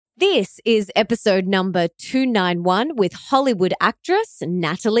This is episode number 291 with Hollywood actress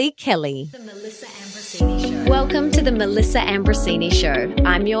Nathalie Kelley. The Melissa Ambrosini Show. Welcome to the Melissa Ambrosini Show.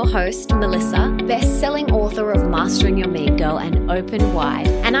 I'm your host, Melissa, best-selling author of Mastering Your Mean Girl and Open Wide.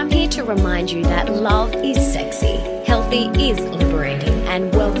 And I'm here to remind you that love is sexy, healthy is liberating,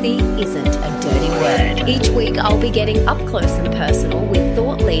 and wealthy isn't a dirty word. Each week, I'll be getting up close and personal with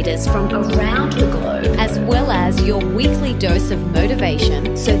thought leaders from around the globe, as well as your weekly dose of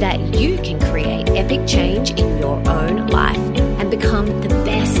motivation so that you can create epic change in your own life and become the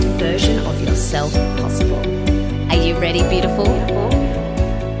best version of yourself possible. Are you ready, beautiful?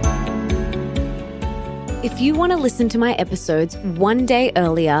 If you want to listen to my episodes one day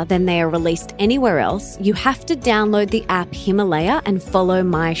earlier than they are released anywhere else, you have to download the app Himalaya and follow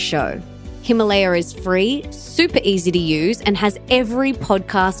my show. Himalaya is free, super easy to use, and has every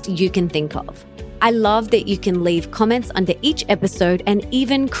podcast you can think of. I love that you can leave comments under each episode and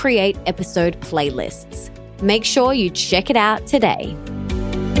even create episode playlists. Make sure you check it out today.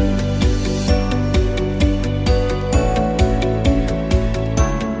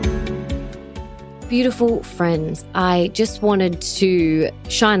 Beautiful friends, I just wanted to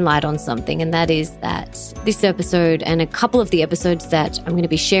shine light on something, and that is that this episode and a couple of the episodes that I'm going to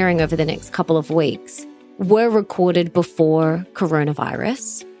be sharing over the next couple of weeks were recorded before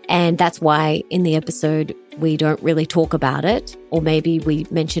coronavirus. And that's why in the episode, we don't really talk about it, or maybe we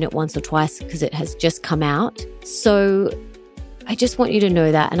mention it once or twice because it has just come out. So I just want you to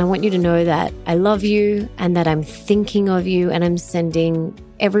know that. And I want you to know that I love you and that I'm thinking of you and I'm sending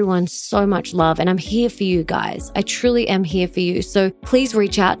everyone so much love. And I'm here for you guys. I truly am here for you. So please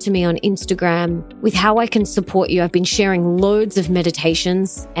reach out to me on Instagram with how I can support you. I've been sharing loads of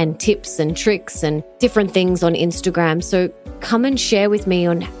meditations and tips and tricks and different things on Instagram. So come and share with me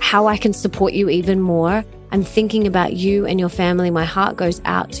on how I can support you even more. I'm thinking about you and your family. My heart goes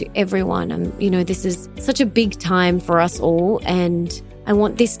out to everyone. This is such a big time for us all. And I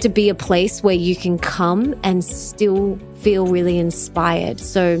want this to be a place where you can come and still feel really inspired.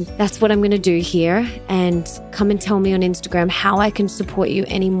 So that's what I'm going to do here. And come and tell me on Instagram how I can support you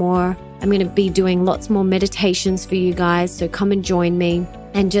anymore. I'm going to be doing lots more meditations for you guys. So come and join me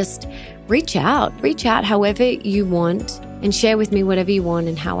and just reach out however you want and share with me whatever you want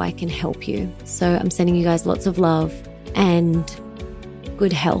and how I can help you. So I'm sending you guys lots of love and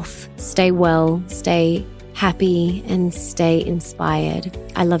good health. Stay well, stay happy, and stay inspired.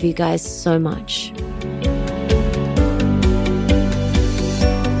 I love you guys so much.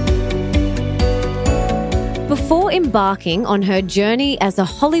 Before embarking on her journey as a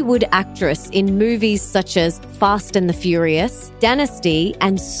Hollywood actress in movies such as Fast and the Furious, Dynasty,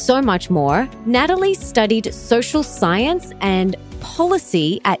 and so much more, Nathalie studied social science and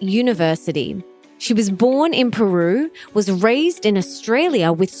policy at university. She was born in Peru, was raised in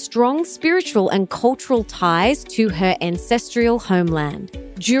Australia with strong spiritual and cultural ties to her ancestral homeland.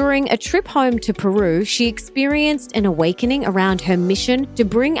 During a trip home to Peru, she experienced an awakening around her mission to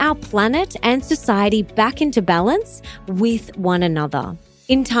bring our planet and society back into balance with one another.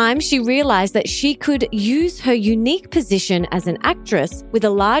 In time, she realized that she could use her unique position as an actress with a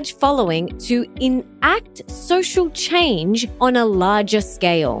large following to enact social change on a larger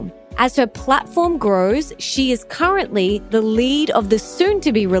scale. As her platform grows, she is currently the lead of the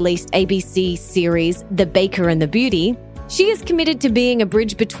soon-to-be-released ABC series, The Baker and the Beauty. She is committed to being a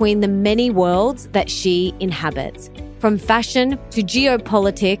bridge between the many worlds that she inhabits. From fashion to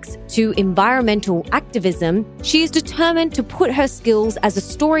geopolitics to environmental activism, she is determined to put her skills as a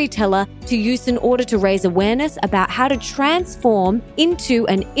storyteller to use in order to raise awareness about how to transform into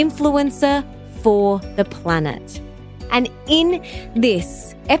an influencer for the planet. And in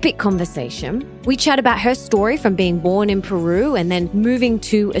this epic conversation, we chat about her story from being born in Peru and then moving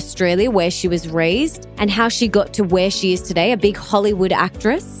to Australia where she was raised and how she got to where she is today, a big Hollywood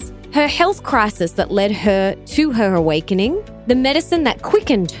actress, her health crisis that led her to her awakening, the medicine that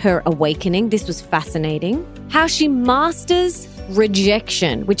quickened her awakening, this was fascinating, how she masters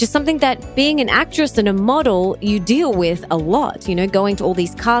rejection, which is something that being an actress and a model, you deal with a lot, going to all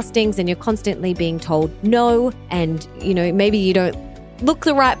these castings and you're constantly being told no. And, maybe you don't look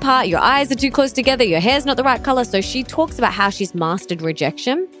the right part, your eyes are too close together, your hair's not the right color. So she talks about how she's mastered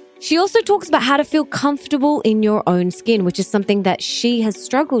rejection. She also talks about how to feel comfortable in your own skin, which is something that she has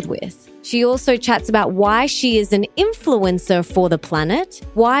struggled with. She also chats about why she is an influencer for the planet,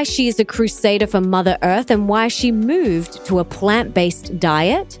 why she is a crusader for Mother Earth, and why she moved to a plant-based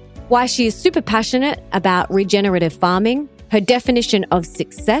diet, why she is super passionate about regenerative farming, her definition of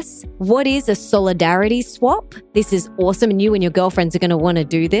success, what is a solidarity swap? This is awesome, and you and your girlfriends are going to want to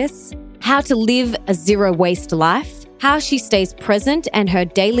do this. How to live a zero-waste life, how she stays present and her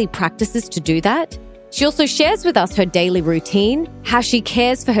daily practices to do that. She also shares with us her daily routine, how she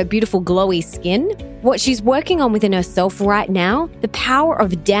cares for her beautiful glowy skin, what she's working on within herself right now, the power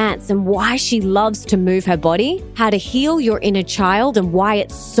of dance and why she loves to move her body, how to heal your inner child and why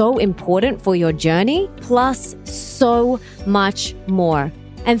it's so important for your journey, plus so much more.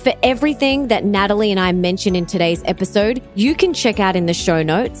 And for everything that Nathalie and I mentioned in today's episode, you can check out in the show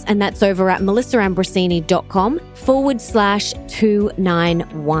notes, and that's over at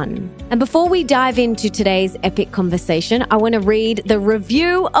melissaambrosini.com/291. And before we dive into today's epic conversation, I want to read the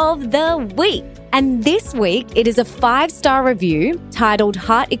review of the week. And this week, it is a 5-star review titled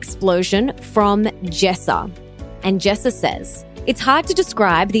Heart Explosion from Jessa. And Jessa says, "It's hard to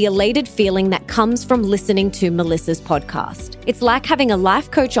describe the elated feeling that comes from listening to Melissa's podcast. It's like having a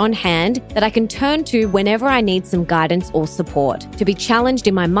life coach on hand that I can turn to whenever I need some guidance or support, to be challenged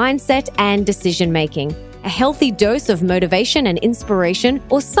in my mindset and decision making. A healthy dose of motivation and inspiration,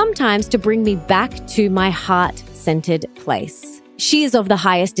 or sometimes to bring me back to my heart-centered place. She is of the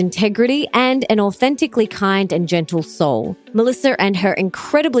highest integrity and an authentically kind and gentle soul. Melissa and her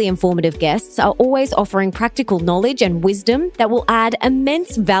incredibly informative guests are always offering practical knowledge and wisdom that will add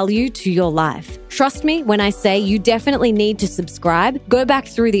immense value to your life. Trust me when I say you definitely need to subscribe, go back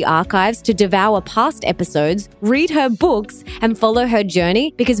through the archives to devour past episodes, read her books, and follow her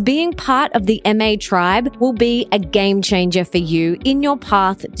journey, because being part of the MA tribe will be a game changer for you in your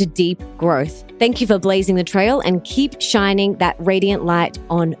path to deep growth. Thank you for blazing the trail and keep shining that radiant light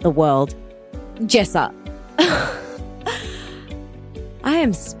on the world." Jessa. I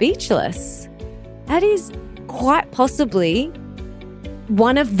am speechless. That is quite possibly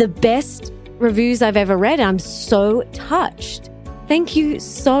one of the best reviews I've ever read. I'm so touched. Thank you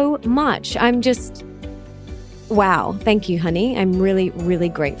so much. I'm just, wow. Thank you, honey. I'm really, really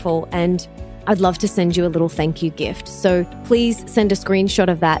grateful. And I'd love to send you a little thank you gift. So please send a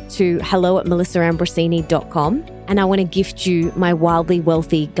screenshot of that to hello@melissaambrosini.com. And I want to gift you my Wildly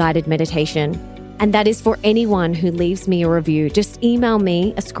Wealthy guided meditation. And that is for anyone who leaves me a review. Just email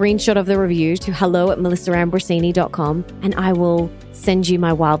me a screenshot of the review to hello@melissaambrosini.com and I will send you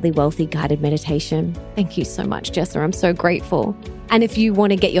my Wildly Wealthy guided meditation. Thank you so much, Jessa. I'm so grateful. And if you want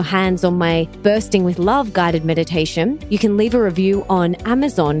to get your hands on my Bursting with Love guided meditation, you can leave a review on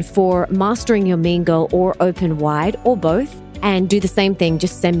Amazon for Mastering Your Mean Girl or Open Wide or both. And do the same thing.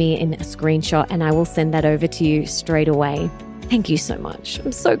 Just send me in a screenshot and I will send that over to you straight away. Thank you so much.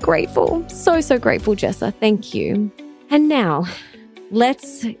 I'm so grateful. So, so grateful, Jessa. Thank you. And now,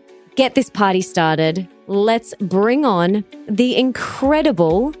 let's get this party started. Let's bring on the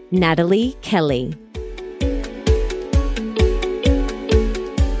incredible Nathalie Kelley.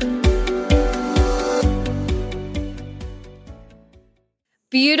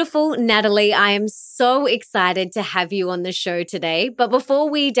 Beautiful Nathalie, I am so excited to have you on the show today. But before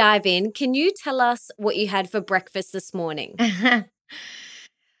we dive in, can you tell us what you had for breakfast this morning?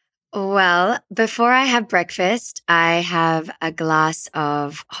 Well, before I have breakfast, I have a glass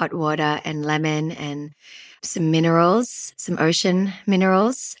of hot water and lemon and some minerals, some ocean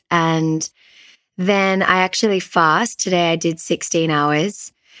minerals. And then I actually fast. Today I did 16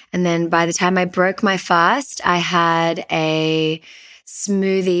 hours. And then by the time I broke my fast, I had a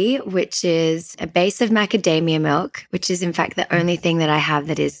smoothie, which is a base of macadamia milk, which is in fact the only thing that I have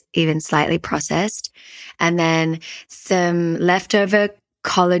that is even slightly processed. And then some leftover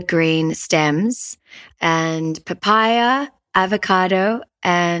collard green stems and papaya, avocado,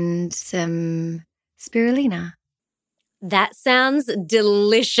 and some spirulina. That sounds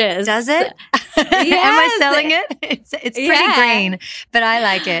delicious. Does it? Yes. Am I selling it? It's pretty green, but I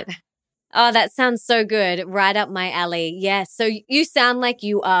like it. Oh, that sounds so good. Right up my alley. Yes. So you sound like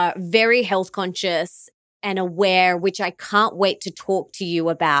you are very health conscious and aware, which I can't wait to talk to you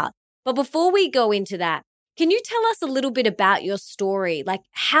about. But before we go into that, can you tell us a little bit about your story? Like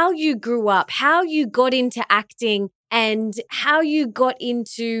how you grew up, how you got into acting, and how you got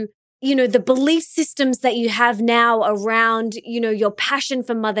into, the belief systems that you have now around, your passion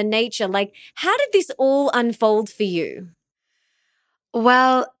for Mother Nature. Like, how did this all unfold for you?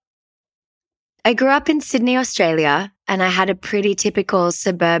 Well, I grew up in Sydney, Australia, and I had a pretty typical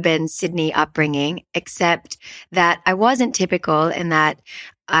suburban Sydney upbringing, except that I wasn't typical in that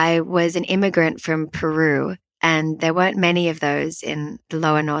I was an immigrant from Peru, and there weren't many of those in the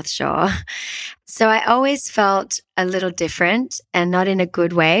lower North Shore. So I always felt a little different and not in a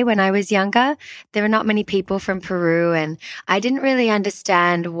good way when I was younger. There were not many people from Peru, and I didn't really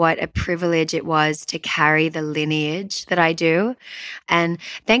understand what a privilege it was to carry the lineage that I do. And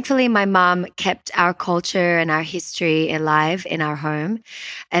thankfully, my mom kept our culture and our history alive in our home.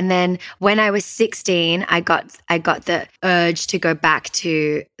 And then when I was 16, I got the urge to go back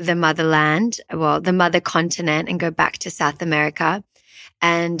to the motherland, well, the mother continent, and go back to South America.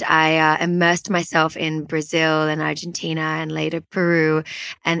 And I immersed myself in Brazil and Argentina and later Peru,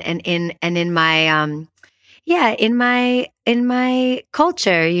 and in my in my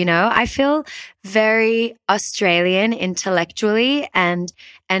culture. You know, I feel very Australian intellectually and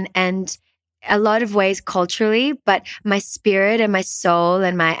a lot of ways culturally, but my spirit and my soul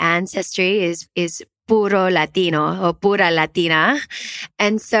and my ancestry is puro Latino or pura Latina.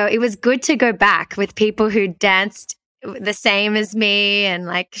 And so it was good to go back with people who danced the same as me and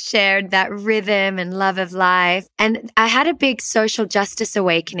like shared that rhythm and love of life. And I had a big social justice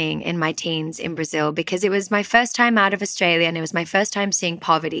awakening in my teens in Brazil because it was my first time out of Australia and it was my first time seeing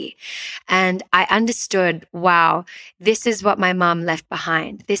poverty. And I understood, wow, this is what my mom left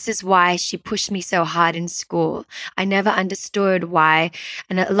behind. This is why she pushed me so hard in school. I never understood why.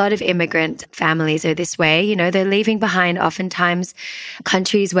 And a lot of immigrant families are this way. You know, they're leaving behind oftentimes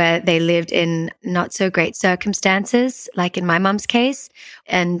countries where they lived in not so great circumstances, like in my mom's case.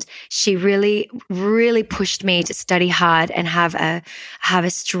 And she really, really pushed me to study hard and have a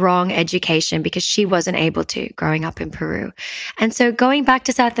strong education because she wasn't able to growing up in Peru. And so going back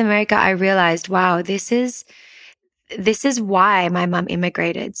to South America, I realized, wow, this is why my mom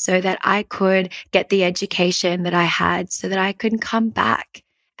immigrated, so that I could get the education that I had, so that I could come back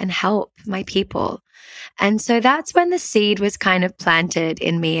and help my people. And so that's when the seed was kind of planted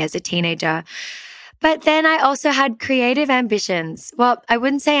in me as a teenager. But then I also had creative ambitions. Well, I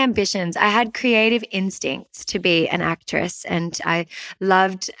wouldn't say ambitions. I had creative instincts to be an actress, and I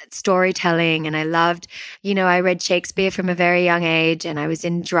loved storytelling, and I loved, you know, I read Shakespeare from a very young age, and I was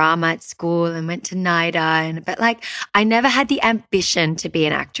in drama at school and went to NIDA. But like, I never had the ambition to be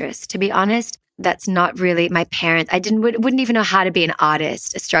an actress. To be honest, that's not really my parents. I wouldn't even know how to be an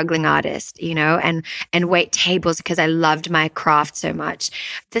artist, a struggling artist, you know, and wait tables because I loved my craft so much.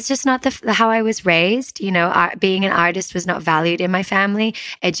 That's just not how I was raised. You know, being an artist was not valued in my family.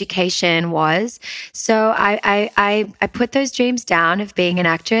 Education was. So I put those dreams down of being an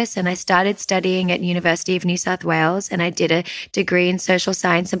actress, and I started studying at University of New South Wales, and I did a degree in social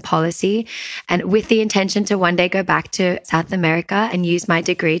science and policy, and with the intention to one day go back to South America and use my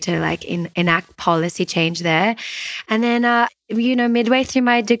degree to like enact policy change there. And then, you know, midway through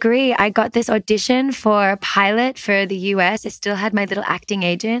my degree, I got this audition for a pilot for the US. I still had my little acting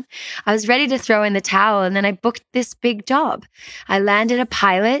agent. I was ready to throw in the towel, and then I booked this big job. I landed a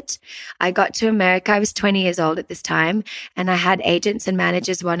pilot. I got to America. I was 20 years old at this time, and I had agents and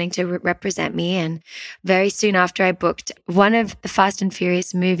managers wanting to represent me. And very soon after, I booked one of the Fast and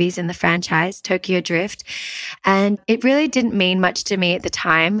Furious movies in the franchise, Tokyo Drift. And it really didn't mean much to me at the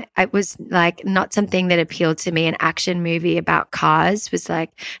time. It was like not something that appealed to me. An action movie about cars was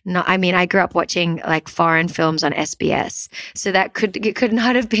like, not, I mean, I grew up watching like foreign films on SBS. So it could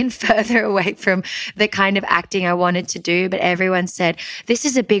not have been further away from the kind of acting I wanted to do. But everyone said, this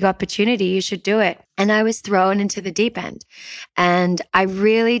is a big opportunity. You should do it. And I was thrown into the deep end. And I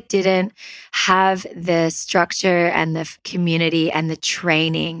really didn't have the structure and the community and the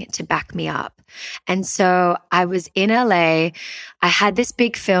training to back me up. And so I was in LA. I had this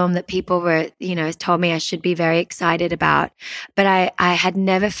big film that people were, you know, told me I should be very excited about. But I had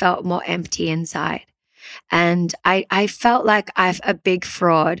never felt more empty inside. And I felt like I'm a big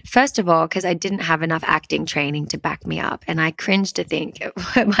fraud, first of all, because I didn't have enough acting training to back me up. And I cringed to think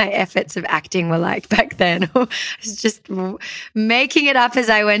what my efforts of acting were like back then. I was just making it up as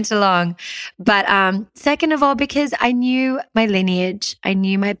I went along. But second of all, because I knew my lineage, I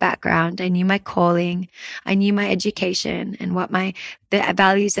knew my background, I knew my calling, I knew my education and the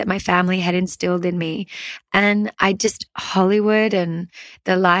values that my family had instilled in me. And Hollywood and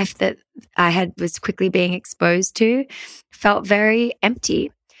the life that was quickly being exposed to felt very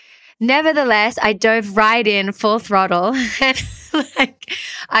empty. Nevertheless, I dove right in full throttle. And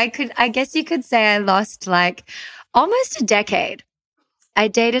I guess you could say I lost like almost a decade. I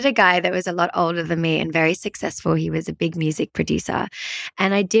dated a guy that was a lot older than me and very successful. He was a big music producer.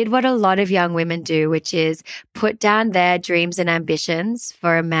 And I did what a lot of young women do, which is put down their dreams and ambitions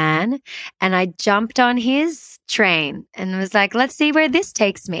for a man. And I jumped on his train and was like, let's see where this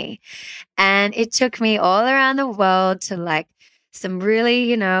takes me. And it took me all around the world to like some really,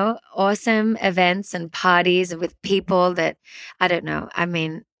 you know, awesome events and parties with people that, I don't know, I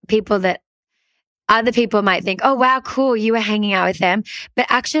mean, people that other people might think, oh, wow, cool, you were hanging out with them. But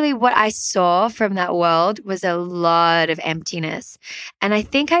actually what I saw from that world was a lot of emptiness. And I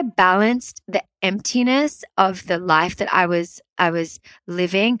think I balanced the emptiness of the life that I was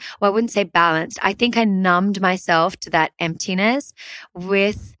living. Well, I wouldn't say balanced. I think I numbed myself to that emptiness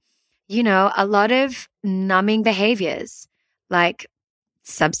with, a lot of numbing behaviors like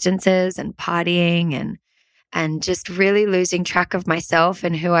substances and partying and just really losing track of myself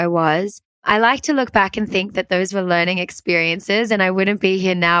and who I was. I like to look back and think that those were learning experiences and I wouldn't be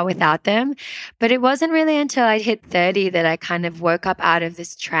here now without them. But it wasn't really until I hit 30 that I kind of woke up out of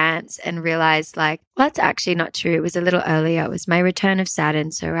this trance and realized well, that's actually not true. It was a little earlier. It was my return of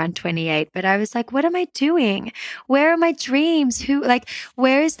Saturn, so around 28. But I was like, what am I doing? Where are my dreams?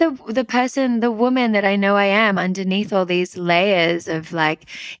 Where is the person, the woman that I know I am underneath all these layers of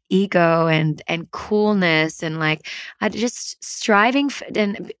ego and coolness and I just striving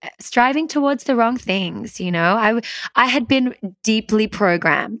towards the wrong things, I had been deeply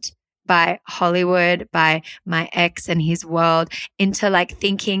programmed by Hollywood, by my ex and his world into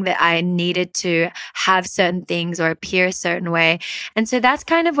thinking that I needed to have certain things or appear a certain way. And so that's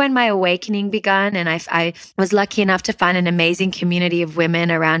kind of when my awakening began. And I was lucky enough to find an amazing community of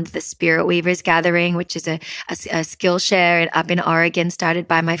women around the Spirit Weavers Gathering, which is a Skillshare up in Oregon started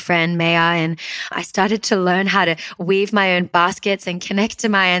by my friend Maya. And I started to learn how to weave my own baskets and connect to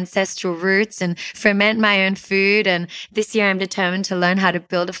my ancestral roots and ferment my own food. And this year I'm determined to learn how to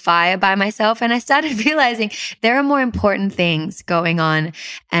build a fire by myself. And I started realizing there are more important things going on,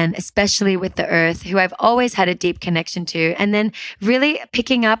 and especially with the earth, who I've always had a deep connection to. And then really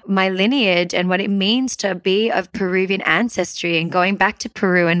picking up my lineage and what it means to be of Peruvian ancestry and going back to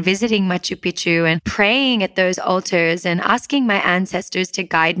Peru and visiting Machu Picchu and praying at those altars and asking my ancestors to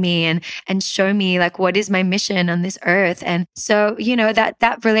guide me and show me what is my mission on this earth. And so,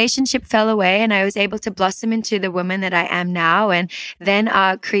 that relationship fell away and I was able to blossom into the woman that I am now. And then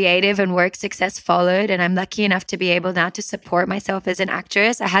creative and work success followed. And I'm lucky enough to be able now to support myself as an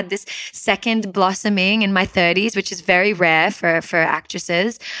actress. I had this second blossoming in my 30s, which is very rare for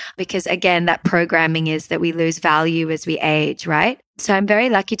actresses, because again, that programming is that we lose value as we age, right? So I'm very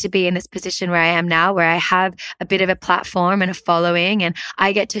lucky to be in this position where I am now, where I have a bit of a platform and a following, and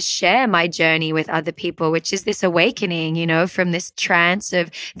I get to share my journey with other people, which is this awakening, from this trance of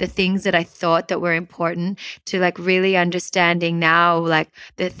the things that I thought that were important to really understanding now,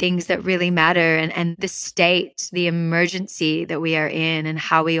 the things that really matter and the state, the emergency that we are in and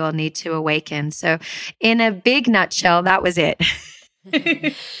how we all need to awaken. So in a big nutshell, that was it.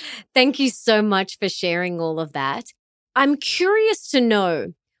 Thank you so much for sharing all of that. I'm curious to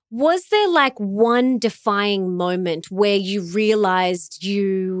know, was there one defying moment where you realized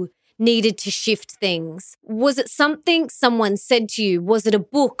you needed to shift things? Was it something someone said to you? Was it a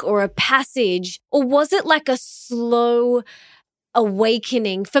book or a passage? Or was it a slow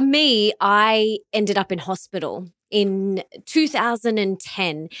awakening? For me, I ended up in hospital in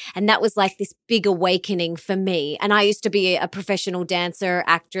 2010. And that was this big awakening for me. And I used to be a professional dancer,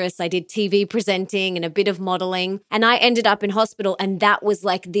 actress. I did TV presenting and a bit of modeling. And I ended up in hospital. And that was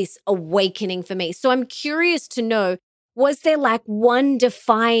this awakening for me. So I'm curious to know, was there one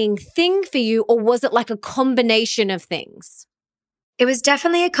defying thing for you, or was it a combination of things? It was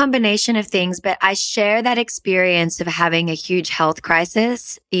definitely a combination of things, but I share that experience of having a huge health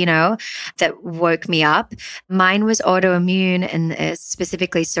crisis, that woke me up. Mine was autoimmune and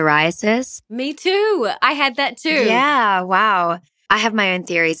specifically psoriasis. Me too. I had that too. Yeah. Wow. I have my own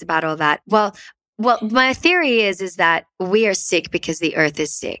theories about all that. Well, my theory is that we are sick because the earth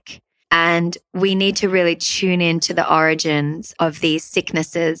is sick. And we need to really tune into the origins of these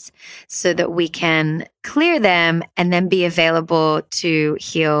sicknesses so that we can clear them and then be available to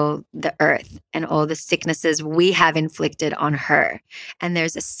heal the earth and all the sicknesses we have inflicted on her. And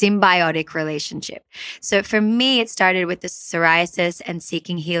there's a symbiotic relationship. So for me, it started with the psoriasis and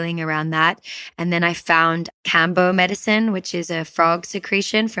seeking healing around that. And then I found Kambo medicine, which is a frog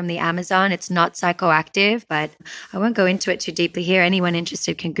secretion from the Amazon. It's not psychoactive, but I won't go into it too deeply here. Anyone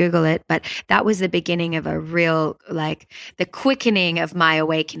interested can Google it. But that was the beginning of a real, the quickening of my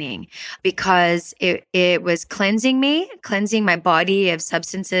awakening, because it was cleansing my body of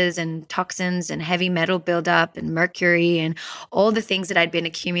substances and toxins and heavy metal buildup and mercury and all the things that I'd been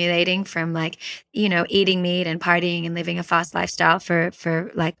accumulating from eating meat and partying and living a fast lifestyle for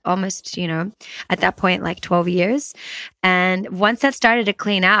almost, at that point, 12 years. And once that started to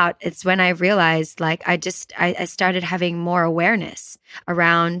clean out, it's when I realized I started having more awareness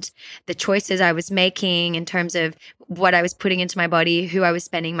around the choices I was making in terms of what I was putting into my body, who I was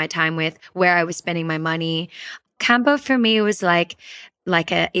spending my time with, where I was spending my money. Kambo for me was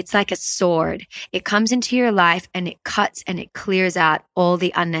it's like a sword. It comes into your life and it cuts and it clears out all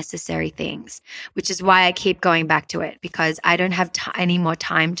the unnecessary things, which is why I keep going back to it, because I don't have any more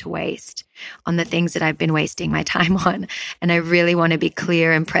time to waste on the things that I've been wasting my time on. And I really want to be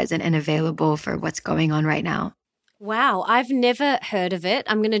clear and present and available for what's going on right now. Wow, I've never heard of it.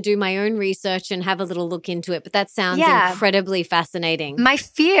 I'm going to do my own research and have a little look into it, but that sounds incredibly fascinating. My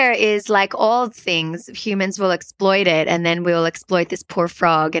fear is, like all things, humans will exploit it, and then we'll exploit this poor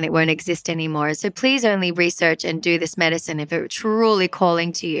frog and it won't exist anymore. So please only research and do this medicine if it's truly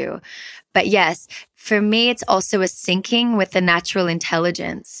calling to you. But yes, for me, it's also a syncing with the natural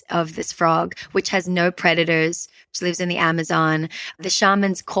intelligence of this frog, which has no predators, which lives in the Amazon. The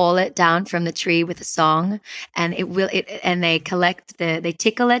shamans call it down from the tree with a song, and they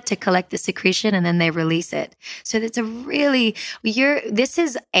tickle it to collect the secretion, and then they release it. So that's this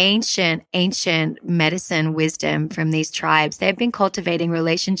is ancient medicine wisdom from these tribes. They've been cultivating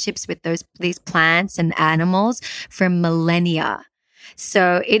relationships with these plants and animals for millennia.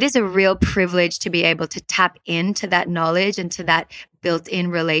 So it is a real privilege to be able to tap into that knowledge and to that built-in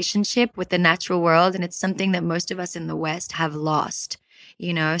relationship with the natural world. And it's something that most of us in the West have lost,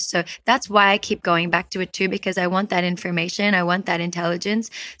 So that's why I keep going back to it too, because I want that information. I want that intelligence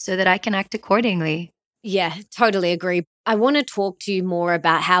so that I can act accordingly. Yeah, totally agree. I want to talk to you more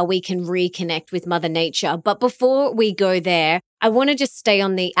about how we can reconnect with Mother Nature. But before we go there, I want to just stay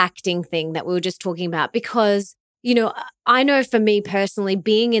on the acting thing that we were just talking about, because I know for me personally,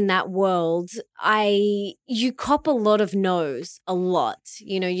 being in that world, you cop a lot of no's, a lot.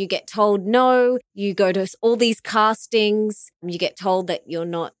 You get told no, you go to all these castings, you get told that you're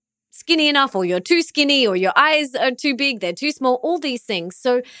not skinny enough, or you're too skinny, or your eyes are too big, they're too small, all these things.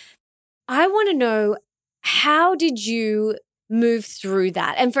 So I want to know, how did you move through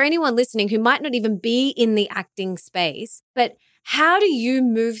that? And for anyone listening who might not even be in the acting space, but how do you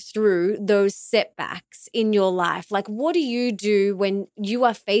move through those setbacks in your life? Like, what do you do when you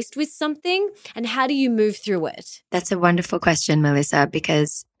are faced with something, and how do you move through it? That's a wonderful question, Melissa,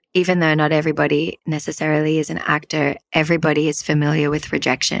 because even though not everybody necessarily is an actor, everybody is familiar with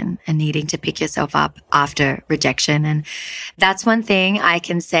rejection and needing to pick yourself up after rejection. And that's one thing I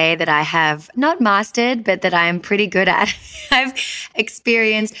can say that I have not mastered, but that I am pretty good at. I've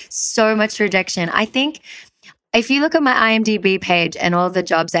experienced so much rejection. I think if you look at my IMDb page and all the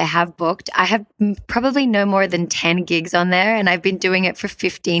jobs I have booked, I have probably no more than 10 gigs on there, and I've been doing it for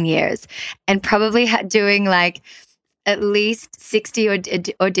 15 years and probably doing like at least 60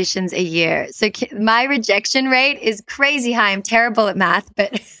 auditions a year. So my rejection rate is crazy high. I'm terrible at math,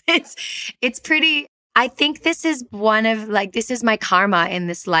 but it's pretty. I think this is this is my karma in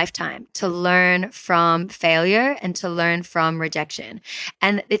this lifetime, to learn from failure and to learn from rejection.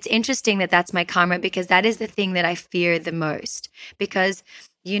 And it's interesting that that's my karma, because that is the thing that I fear the most. Because,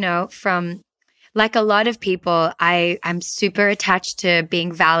 from like a lot of people, I'm super attached to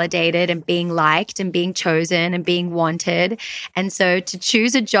being validated and being liked and being chosen and being wanted. And so to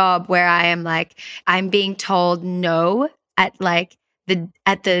choose a job where I'm being told no at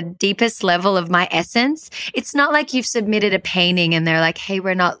the deepest level of my essence, it's not like you've submitted a painting and they're like, hey,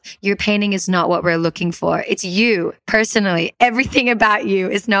 your painting is not what we're looking for. It's you personally. Everything about you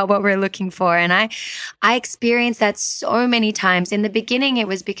is not what we're looking for. And I experienced that so many times. In the beginning, it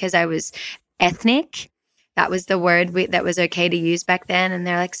was because I was ethnic. That was the word that was okay to use back then. And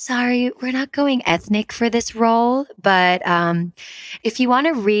they're like, sorry, we're not going ethnic for this role. But if you want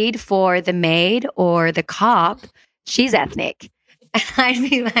to read for the maid or the cop, she's ethnic. And I'd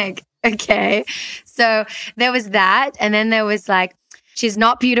be like, okay. So there was that. And then there was like, she's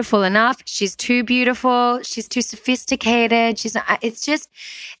not beautiful enough. She's too beautiful. She's too sophisticated. It's just,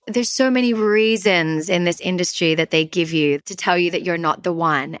 there's so many reasons in this industry that they give you to tell you that you're not the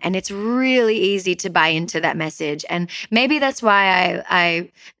one. And it's really easy to buy into that message. And maybe that's why I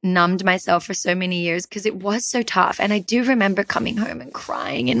numbed myself for so many years, because it was so tough. And I do remember coming home and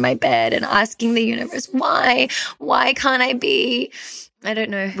crying in my bed and asking the universe, why can't I be, I don't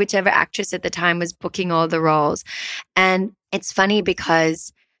know, whichever actress at the time was booking all the roles. And it's funny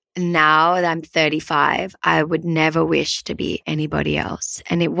because now that I'm 35, I would never wish to be anybody else.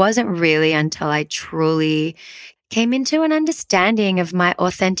 And it wasn't really until I truly came into an understanding of my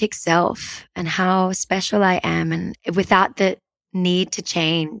authentic self and how special I am, and without the need to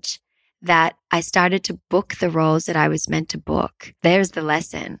change, that I started to book the roles that I was meant to book. There's the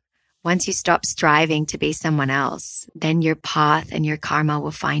lesson. Once you stop striving to be someone else, then your path and your karma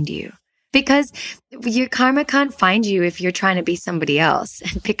will find you. Because your karma can't find you if you're trying to be somebody else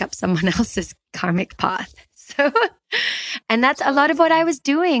and pick up someone else's karmic path. So, and that's a lot of what I was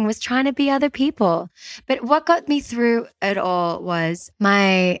doing, was trying to be other people. But what got me through it all was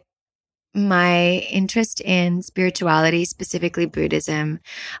my interest in spirituality, specifically Buddhism.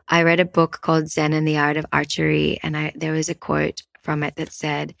 I read a book called Zen and the Art of Archery, and there was a quote from it that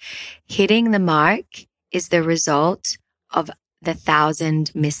said, "Hitting the mark is the result of the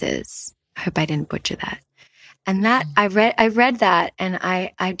 1,000 misses." I hope I didn't butcher that. And that I read that, and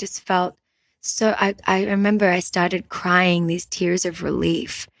I just felt so. I remember I started crying these tears of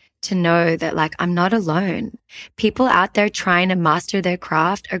relief to know that, like, I'm not alone. People out there trying to master their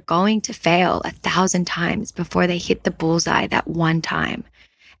craft are going to fail 1,000 times before they hit the bullseye that one time.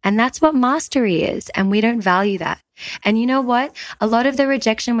 And that's what mastery is. And we don't value that. And you know what? A lot of the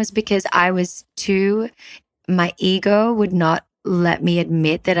rejection was because my ego would not let me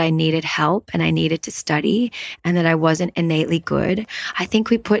admit that I needed help and I needed to study and that I wasn't innately good. I think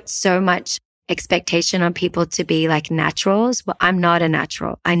we put so much expectation on people to be like naturals. Well, I'm not a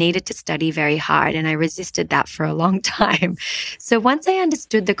natural. I needed to study very hard, and I resisted that for a long time. So once I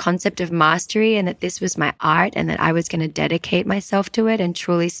understood the concept of mastery and that this was my art and that I was going to dedicate myself to it and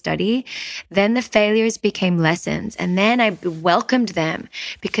truly study, then the failures became lessons. And then I welcomed them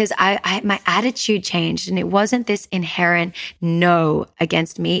because my attitude changed, and it wasn't this inherent no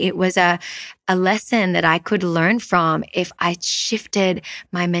against me. It was a lesson that I could learn from if I shifted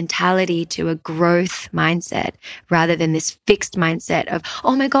my mentality to a growth mindset rather than this fixed mindset of,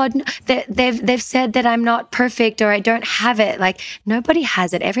 oh my God, they've said that I'm not perfect or I don't have it. Like, nobody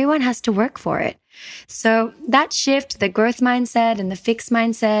has it. Everyone has to work for it. So that shift, the growth mindset and the fixed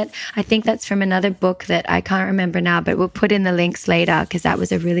mindset, I think that's from another book that I can't remember now, but we'll put in the links later because that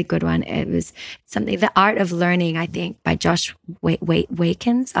was a really good one. It was something, The Art of Learning, I think, by Josh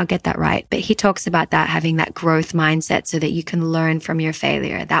Wakins. I'll get that right. But he talks about that, having that growth mindset so that you can learn from your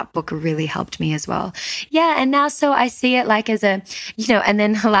failure. That book really helped me as well. Yeah. And now, so I see it like as a, and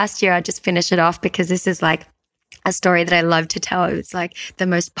then last year, I'll just finish it off because this is like a story that I love to tell. It was like the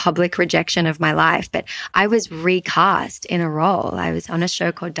most public rejection of my life, but I was recast in a role. I was on a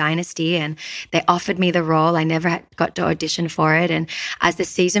show called Dynasty, and they offered me the role. I never got to audition for it. And as the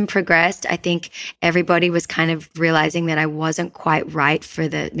season progressed, I think everybody was kind of realizing that I wasn't quite right for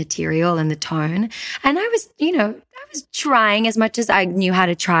the material and the tone. And I was, I was trying as much as I knew how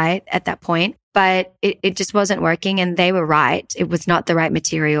to try at that point. But it just wasn't working, and they were right. It was not the right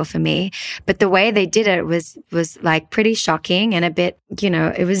material for me. But the way they did it was like pretty shocking and a bit,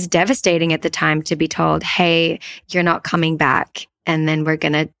 it was devastating at the time to be told, hey, you're not coming back. And then we're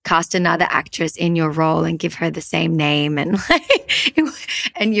going to cast another actress in your role and give her the same name. And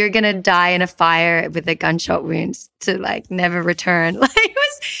and you're going to die in a fire with a gunshot wound to like never return. Like, it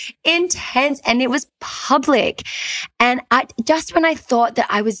was intense and it was public. And just when I thought that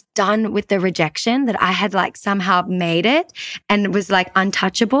I was done with the rejection, that I had like somehow made it and it was like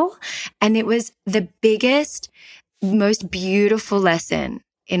untouchable. And it was the biggest, most beautiful lesson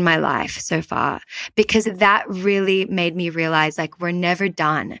in my life so far, because that really made me realize, like, we're never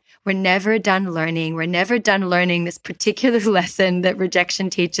done. We're never done learning. We're never done learning this particular lesson that rejection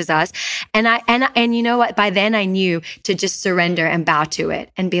teaches us. And you know what? By then I knew to just surrender and bow to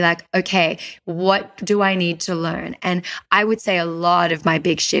it and be like, okay, what do I need to learn? And I would say a lot of my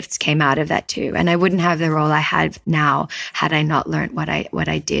big shifts came out of that too. And I wouldn't have the role I have now had I not learned what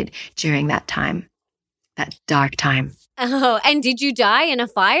I did during that time, that dark time. Oh, and did you die in a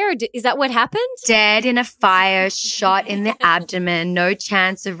fire? Is that what happened? Dead in a fire, shot in the abdomen, no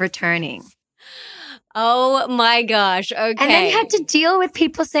chance of returning. Oh my gosh. Okay. And then you had to deal with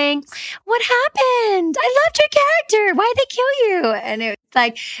people saying, what happened? I loved your character. Why'd they kill you? And it was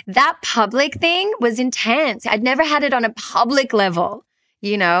like, that public thing was intense. I'd never had it on a public level,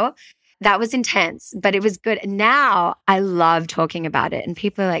 That was intense, but it was good. Now I love talking about it. And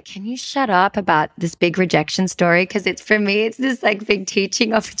people are like, can you shut up about this big rejection story? Because for me, it's this like big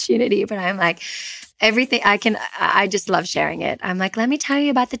teaching opportunity. But I'm like, everything I just love sharing it. I'm like, let me tell you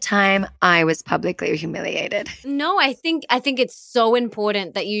about the time I was publicly humiliated. No, I think it's so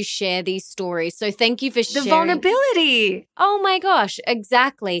important that you share these stories. So thank you for sharing. The vulnerability. Oh my gosh,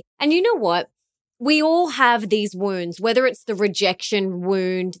 exactly. And you know what? We all have these wounds, whether it's the rejection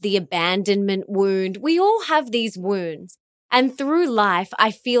wound, the abandonment wound. We all have these wounds. And through life,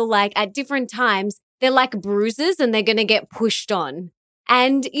 I feel like at different times, they're like bruises and they're going to get pushed on.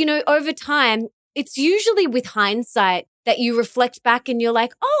 And, over time, it's usually with hindsight that you reflect back and you're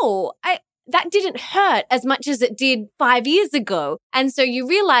like, oh, that didn't hurt as much as it did 5 years ago. And so you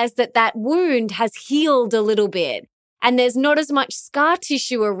realize that wound has healed a little bit and there's not as much scar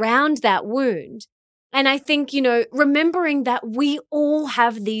tissue around that wound. And I think, remembering that we all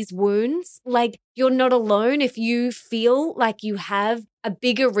have these wounds, like you're not alone if you feel like you have a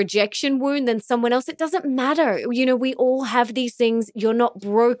bigger rejection wound than someone else. It doesn't matter. We all have these things. You're not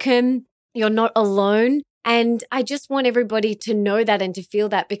broken. You're not alone. And I just want everybody to know that and to feel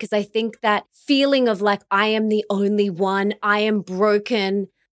that, because I think that feeling of like, I am the only one, I am broken,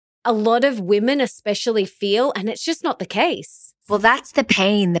 a lot of women especially feel, and it's just not the case. Well, that's the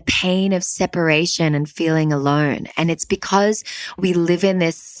pain of separation and feeling alone. And it's because we live in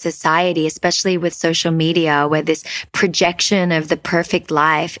this society, especially with social media, where this projection of the perfect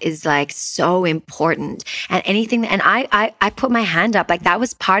life is like so important. And I put my hand up, like that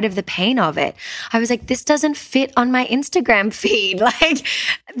was part of the pain of it. I was like, this doesn't fit on my Instagram feed. Like,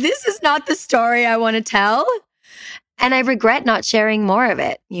 this is not the story I want to tell. And I regret not sharing more of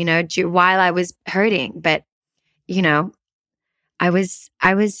it, while I was hurting. But, I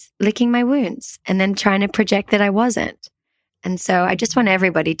was licking my wounds and then trying to project that I wasn't. And so I just want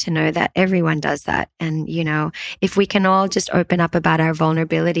everybody to know that everyone does that. And, if we can all just open up about our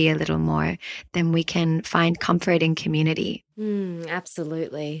vulnerability a little more, then we can find comfort in community.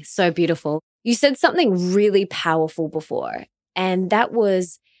 Absolutely. So beautiful. You said something really powerful before, and that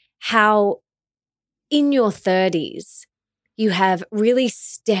was how in your 30s, you have really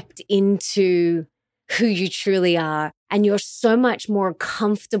stepped into who you truly are, and you're so much more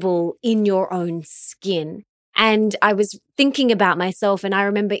comfortable in your own skin. And I was thinking about myself, and I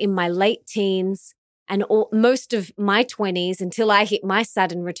remember in my late teens and most of my 20s until I hit my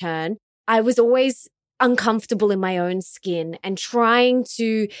Saturn return, I was always uncomfortable in my own skin and trying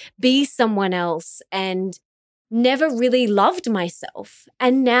to be someone else and never really loved myself.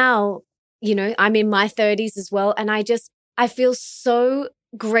 And now, I'm in my 30s as well, and I feel so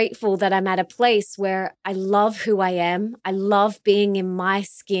grateful that I'm at a place where I love who I am. I love being in my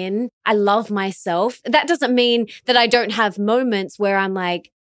skin. I love myself. That doesn't mean that I don't have moments where I'm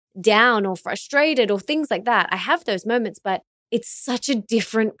like down or frustrated or things like that. I have those moments, but it's such a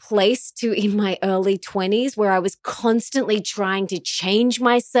different place to in my early 20s where I was constantly trying to change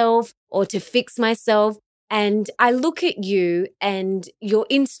myself or to fix myself. And I look at you and your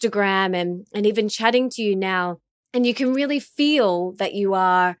Instagram and even chatting to you now, and you can really feel that you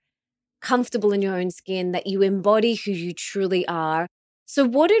are comfortable in your own skin, that you embody who you truly are. So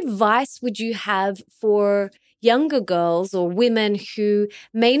what advice would you have for younger girls or women who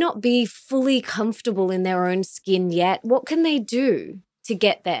may not be fully comfortable in their own skin yet? What can they do to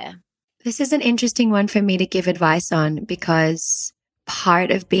get there? This is an interesting one for me to give advice on, because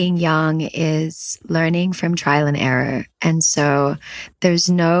part of being young is learning from trial and error. And so there's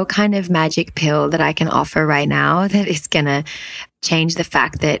no kind of magic pill that I can offer right now that is going to change the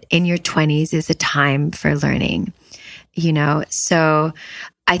fact that in your 20s is a time for learning, So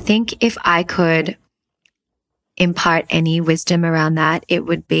I think if I could impart any wisdom around that, it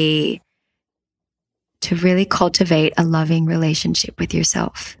would be to really cultivate a loving relationship with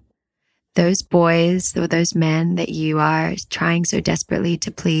yourself. Those boys or those men that you are trying so desperately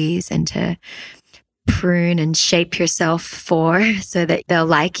to please and to prune and shape yourself for so that they'll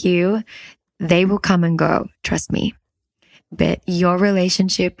like you, they will come and go, trust me. But your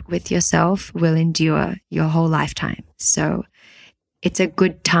relationship with yourself will endure your whole lifetime. So it's a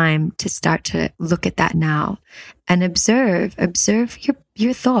good time to start to look at that now and observe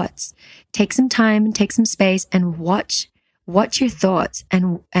your thoughts. Take some time, take some space and watch your thoughts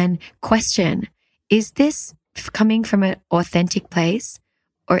and question, is this coming from an authentic place,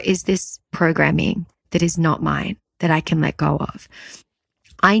 or is this programming that is not mine that I can let go of?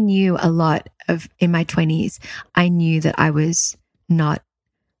 I knew a lot in my 20s, I knew that I was not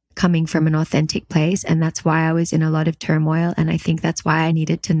coming from an authentic place. And that's why I was in a lot of turmoil. And I think that's why I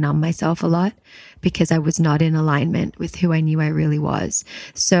needed to numb myself a lot, because I was not in alignment with who I knew I really was.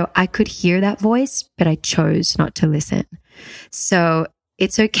 So I could hear that voice, but I chose not to listen. So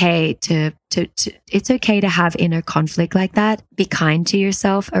it's okay it's okay to have inner conflict like that. Be kind to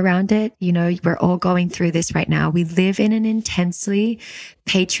yourself around it. We're all going through this right now. We live in an intensely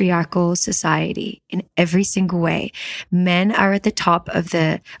patriarchal society in every single way. Men are at the top of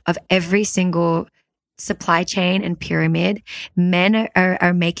every single supply chain and pyramid. Men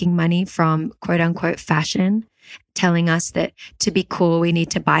are making money from quote unquote fashion, telling us that to be cool, we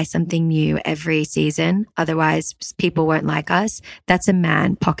need to buy something new every season. Otherwise, people won't like us. That's a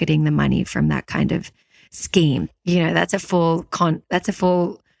man pocketing the money from that kind of scheme. That's a full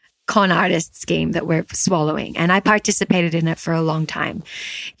con artist scheme that we're swallowing. And I participated in it for a long time.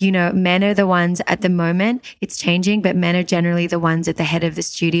 You know, men are the ones at the moment, it's changing, but men are generally the ones at the head of the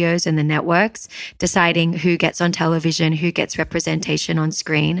studios and the networks deciding who gets on television, who gets representation on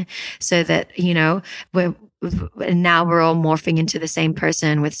screen, so that, you know, now we're all morphing into the same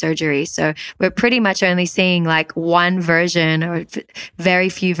person with surgery. So we're pretty much only seeing like one version or very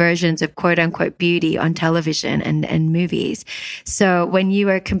few versions of quote unquote beauty on television and movies. So when you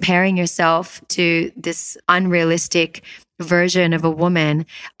are comparing yourself to this unrealistic version of a woman,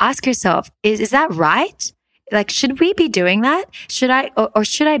 ask yourself, is that right? Like, should we be doing that? Should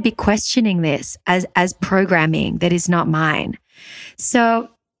I be questioning this as programming that is not mine? So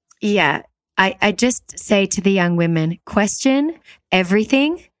yeah, I just say to the young women, question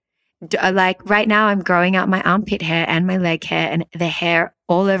everything. Like right now, I'm growing out my armpit hair and my leg hair and the hair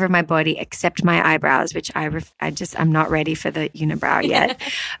all over my body except my eyebrows, which I'm not ready for the unibrow yet.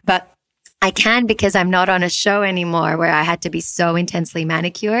 But I can because I'm not on a show anymore where I had to be so intensely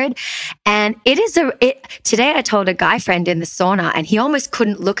manicured. And today I told a guy friend in the sauna and he almost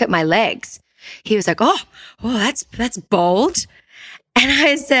couldn't look at my legs. He was like, oh, that's bold. And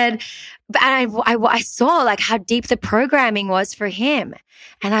I said, and I saw like how deep the programming was for him.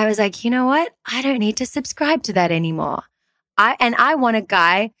 And I was like, you know what? I don't need to subscribe to that anymore. I want a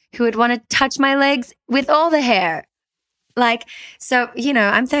guy who would want to touch my legs with all the hair. Like, so, you know,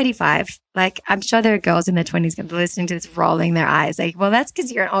 I'm 35. Like, I'm sure there are girls in their 20s going to be listening to this rolling their eyes. Like, well, that's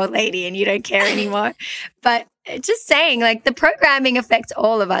because you're an old lady and you don't care anymore. But just saying, like, the programming affects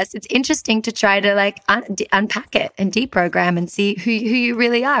all of us. It's interesting to try to, like, unpack it and deprogram and see who you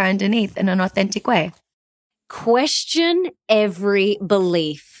really are underneath in an authentic way. Question every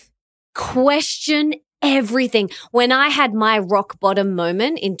belief. Question everything. When I had my rock bottom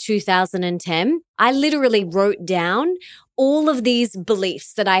moment in 2010, I literally wrote down all of these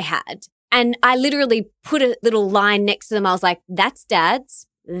beliefs that I had. And I literally put a little line next to them. I was like, that's dad's,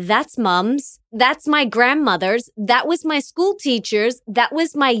 that's mum's, that's my grandmother's, that was my school teacher's, that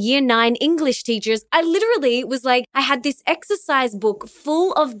was my year 9 English teacher's. I literally was like, I had this exercise book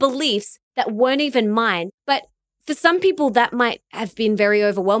full of beliefs that weren't even mine. But for some people, that might have been very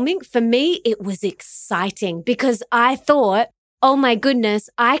overwhelming. For me, it was exciting because I thought, oh my goodness,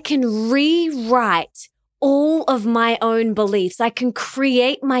 I can rewrite all of my own beliefs. I can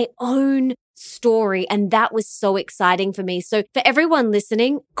create my own story. And that was so exciting for me. So for everyone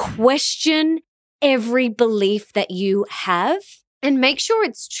listening, question every belief that you have and make sure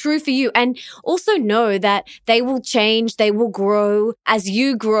it's true for you. And also know that they will change, they will grow as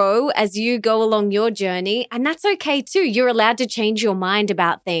you go along your journey. And that's okay too. You're allowed to change your mind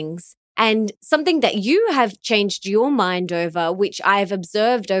about things. And something that you have changed your mind over, which I've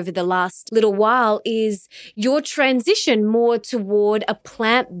observed over the last little while, is your transition more toward a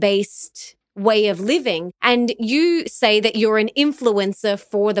plant-based way of living. And you say that you're an influencer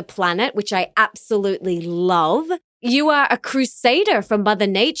for the planet, which I absolutely love. You are a crusader for Mother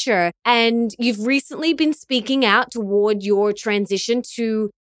Nature, and you've recently been speaking out toward your transition to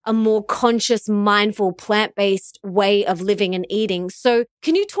a more conscious, mindful, plant-based way of living and eating. So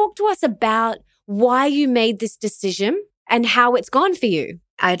can you talk to us about why you made this decision and how it's gone for you?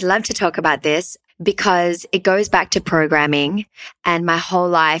 I'd love to talk about this because it goes back to programming, and my whole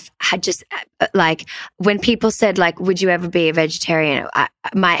life had just like, when people said like, would you ever be a vegetarian?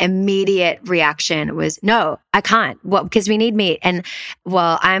 My immediate reaction was, no, I can't. Well, because we need meat. And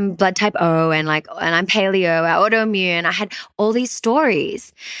well, I'm blood type O and I'm paleo, autoimmune. I had all these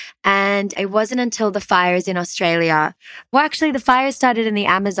stories. And it wasn't until the fires in Australia. Well, actually the fires started in the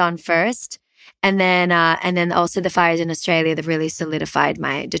Amazon first. And then also the fires in Australia that really solidified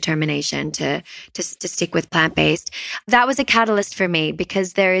my determination to stick with plant-based. That was a catalyst for me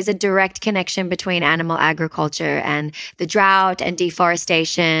because there is a direct connection between animal agriculture and the drought and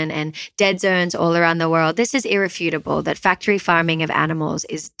deforestation and dead zones all around the world. This is irrefutable that factory farming of animals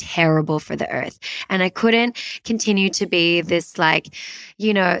is terrible for the earth. And I couldn't continue to be this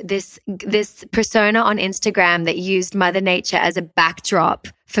this persona on Instagram that used Mother Nature as a backdrop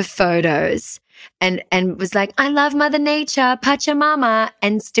for photos and was like, I love Mother Nature, Pachamama,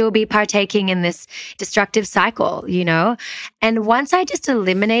 and still be partaking in this destructive cycle, you know? And once I just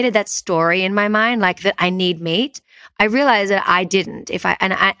eliminated that story in my mind, like that I need meat, I realized that I didn't.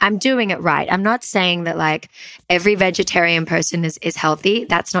 I'm doing it right. I'm not saying that like every vegetarian person is healthy.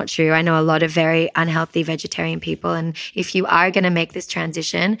 That's not true. I know a lot of very unhealthy vegetarian people. And if you are going to make this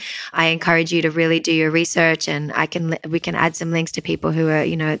transition, I encourage you to really do your research. And we can add some links to people who are,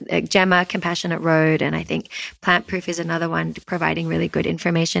 like Gemma, Compassionate Road. And I think Plant Proof is another one providing really good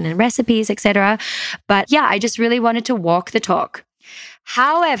information and recipes, etc. But yeah, I just really wanted to walk the talk.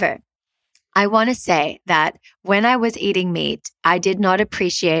 However, I want to say that when I was eating meat, I did not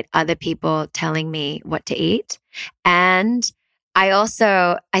appreciate other people telling me what to eat. And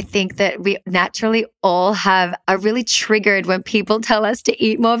I think that we naturally all are really triggered when people tell us to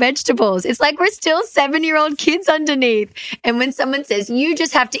eat more vegetables. It's like we're still 7-year-old kids underneath. And when someone says, you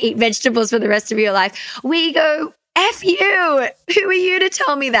just have to eat vegetables for the rest of your life, we go, F you. Who are you to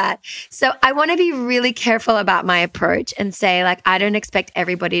tell me that? So I want to be really careful about my approach and say, like, I don't expect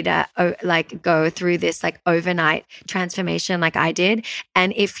everybody to go through this like overnight transformation like I did.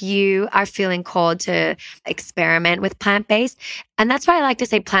 And if you are feeling called to experiment with plant-based, and that's why I like to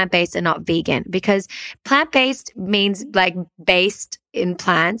say plant-based and not vegan, because plant-based means like based in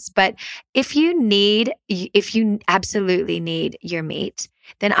plants. But if you absolutely need your meat,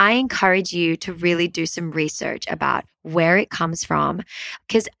 then I encourage you to really do some research about where it comes from.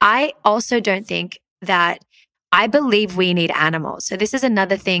 Because I also don't think that I believe we need animals. So this is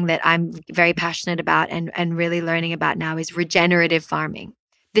another thing that I'm very passionate about and really learning about now is regenerative farming.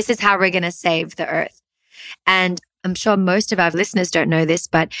 This is how we're going to save the earth. And I'm sure most of our listeners don't know this,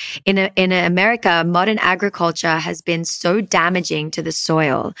 but in America, modern agriculture has been so damaging to the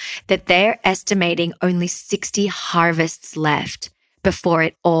soil that they're estimating only 60 harvests left before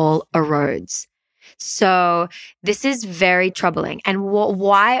it all erodes. So this is very troubling. And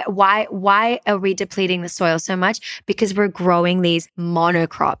why are we depleting the soil so much? Because we're growing these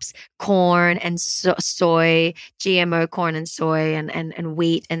monocrops, corn and soy, GMO corn and soy and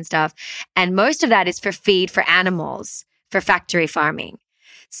wheat and stuff. And most of that is for feed for animals, for factory farming.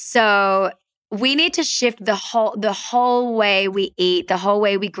 So we need to shift the whole way we eat, the whole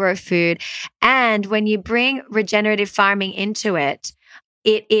way we grow food. And when you bring regenerative farming into it,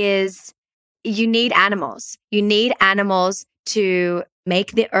 you need animals. You need animals to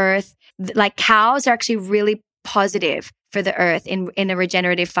make the earth, like cows are actually really positive for the earth in a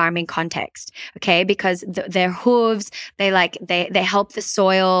regenerative farming context. Okay. Because their hooves, they help the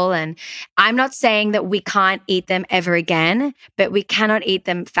soil. And I'm not saying that we can't eat them ever again, but we cannot eat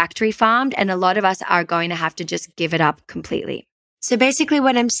them factory farmed. And a lot of us are going to have to just give it up completely. So basically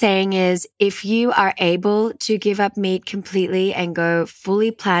what I'm saying is if you are able to give up meat completely and go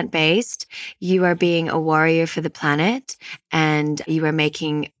fully plant-based, you are being a warrior for the planet and you are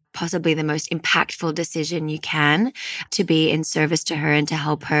making possibly the most impactful decision you can to be in service to her and to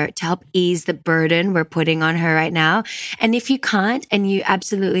help ease the burden we're putting on her right now. And if you can't, and you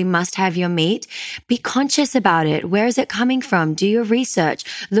absolutely must have your meat, be conscious about it. Where is it coming from? Do your research,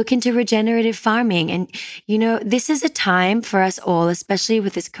 look into regenerative farming. And, this is a time for us all, especially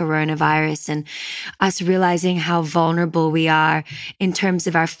with this coronavirus and us realizing how vulnerable we are in terms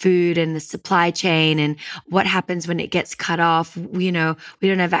of our food and the supply chain and what happens when it gets cut off. We don't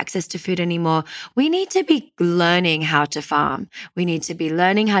have access to food anymore. We need to be learning how to farm. We need to be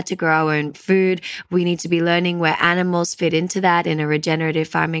learning how to grow our own food. We need to be learning where animals fit into that in a regenerative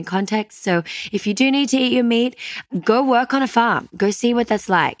farming context. So if you do need to eat your meat, go work on a farm. Go see what that's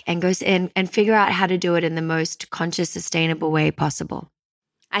like and go and figure out how to do it in the most conscious, sustainable way possible.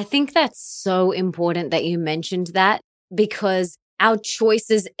 I think that's so important that you mentioned that because our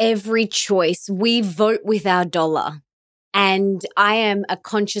choices, every choice, we vote with our dollar. And I am a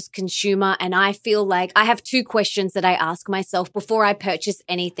conscious consumer and I feel like I have 2 questions that I ask myself before I purchase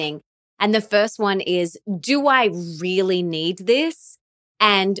anything. And the first one is, do I really need this?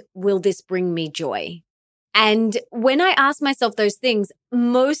 And will this bring me joy? And when I ask myself those things,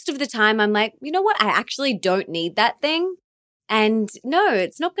 most of the time I'm like, you know what? I actually don't need that thing. And no,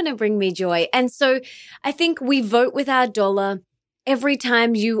 it's not going to bring me joy. And so I think we vote with our dollar. Every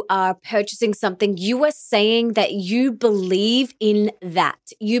time you are purchasing something, you are saying that you believe in that.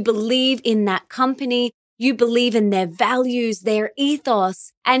 You believe in that company. You believe in their values, their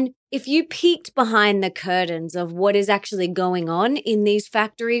ethos. And if you peeked behind the curtains of what is actually going on in these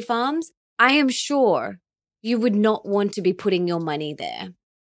factory farms, I am sure you would not want to be putting your money there.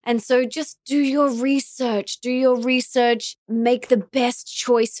 And so just do your research, make the best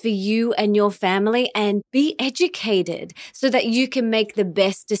choice for you and your family and be educated so that you can make the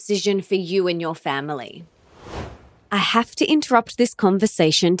best decision for you and your family. I have to interrupt this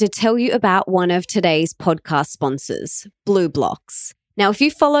conversation to tell you about one of today's podcast sponsors, Blue Blocks. Now, if you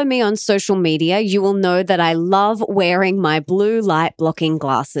follow me on social media, you will know that I love wearing my blue light blocking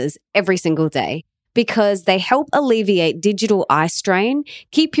glasses every single day, because they help alleviate digital eye strain,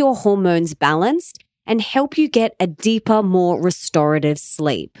 keep your hormones balanced, and help you get a deeper, more restorative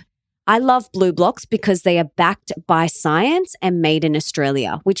sleep. I love Blue Blocks because they are backed by science and made in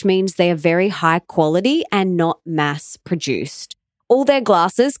Australia, which means they are very high quality and not mass produced. All their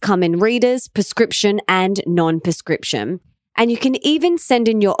glasses come in readers, prescription, and non-prescription. And you can even send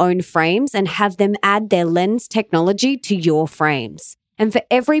in your own frames and have them add their lens technology to your frames. And for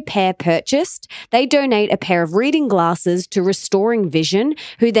every pair purchased, they donate a pair of reading glasses to Restoring Vision,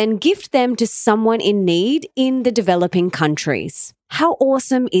 who then gift them to someone in need in the developing countries. How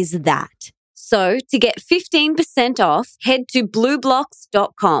awesome is that? So to get 15% off, head to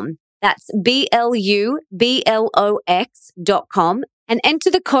blueblocks.com. That's BLUBLOX.com and enter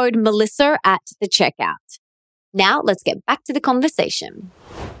the code Melissa at the checkout. Now let's get back to the conversation.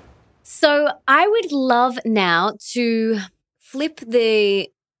 So I would love now to flip the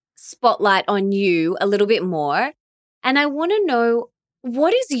spotlight on you a little bit more. And I want to know,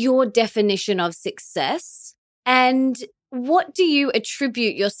 what is your definition of success? And what do you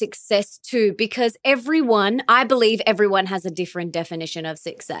attribute your success to? Because I believe everyone has a different definition of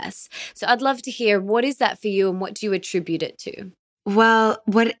success. So I'd love to hear, what is that for you and what do you attribute it to? Well,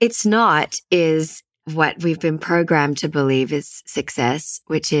 what it's not is what we've been programmed to believe is success,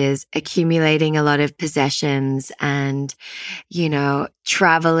 which is accumulating a lot of possessions and,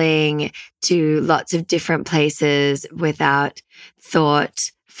 traveling to lots of different places without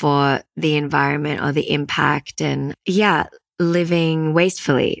thought for the environment or the impact, and living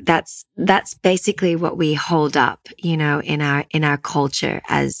wastefully. That's basically what we hold up, in our culture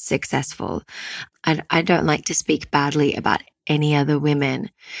as successful. I don't like to speak badly about any other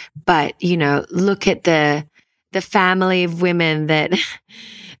women, but look at the family of women that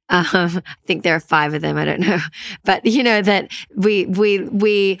I think there are 5 of them, I don't know, but that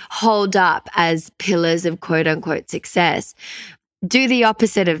we hold up as pillars of quote unquote success. Do the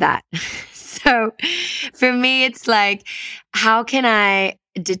opposite of that. So for me, it's like, how can I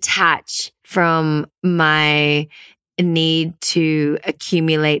detach from my need to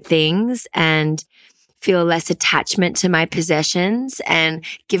accumulate things and feel less attachment to my possessions and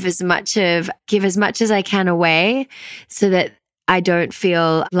give as much as I can away, so that I don't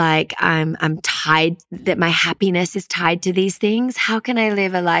feel like I'm tied, that my happiness is tied to these things? How can I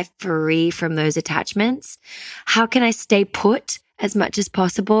live a life free from those attachments? How can I stay put as much as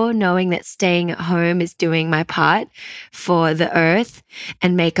possible, knowing that staying at home is doing my part for the earth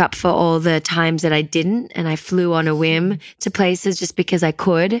and make up for all the times that I didn't and I flew on a whim to places just because I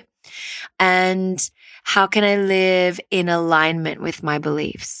could? And how can I live in alignment with my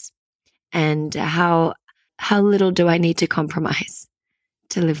beliefs? And how little do I need to compromise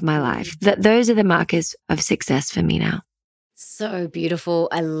to live my life? Those are the markers of success for me now. So beautiful.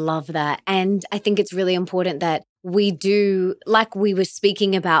 I love that. And I think it's really important that we do, like we were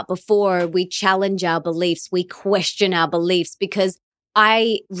speaking about before, we challenge our beliefs, we question our beliefs, because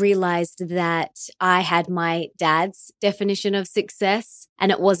I realized that I had my dad's definition of success.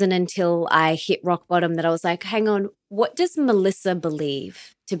 And it wasn't until I hit rock bottom that I was like, hang on, what does Melissa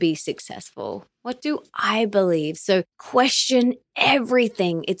believe to be successful? What do I believe? So question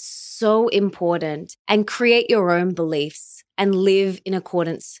everything. It's so important, and create your own beliefs and live in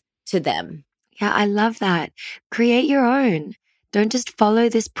accordance to them. Yeah, I love that. Create your own. Don't just follow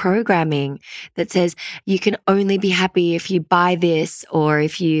this programming that says you can only be happy if you buy this, or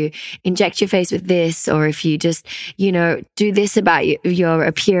if you inject your face with this, or if you just, do this about your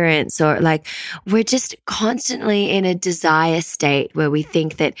appearance, or like, we're just constantly in a desire state where we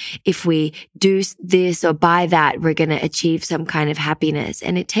think that if we do this or buy that, we're going to achieve some kind of happiness.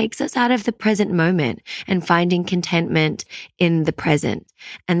 And it takes us out of the present moment and finding contentment in the present.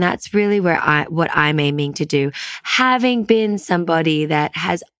 And that's really what I'm aiming to do. Having been somebody that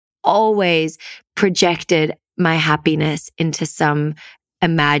has always projected my happiness into some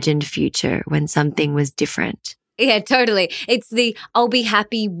imagined future when something was different. Yeah, totally. It's I'll be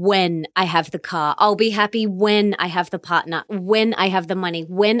happy when I have the car. I'll be happy when I have the partner, when I have the money,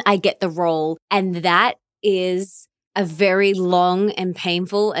 when I get the role. And that is a very long and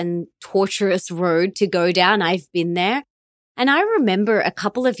painful and torturous road to go down. I've been there. And I remember a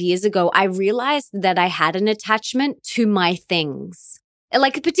couple of years ago, I realized that I had an attachment to my things,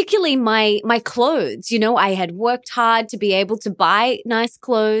 like particularly my clothes. I had worked hard to be able to buy nice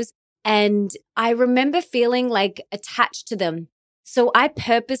clothes, and I remember feeling like attached to them. So I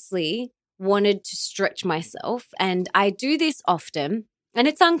purposely wanted to stretch myself, and I do this often, and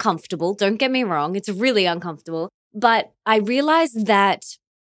it's uncomfortable. Don't get me wrong. It's really uncomfortable. But I realized that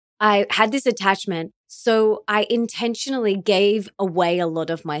I had this attachment. So I intentionally gave away a lot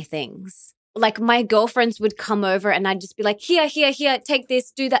of my things. Like my girlfriends would come over and I'd just be like, here, take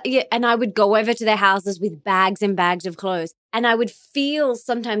this, do that. Yeah. And I would go over to their houses with bags and bags of clothes. And I would feel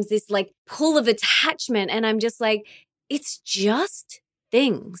sometimes this like pull of attachment. And I'm just like, it's just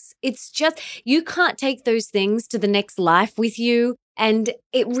things. It's just, you can't take those things to the next life with you. And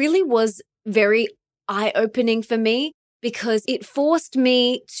it really was very eye-opening for me. because it forced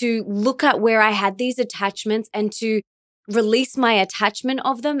me to look at where I had these attachments and to release my attachment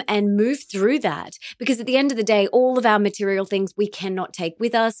of them and move through that. Because at the end of the day, all of our material things we cannot take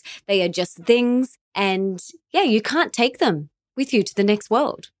with us. They are just things. And yeah, you can't take them with you to the next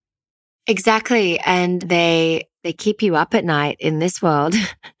world. Exactly. And they keep you up at night in this world.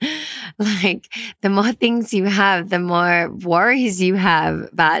 Like the more things you have, the more worries you have.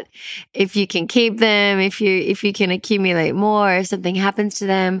 But if you can keep them, if you can accumulate more, if something happens to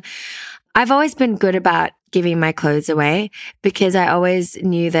them. I've always been good about giving my clothes away because I always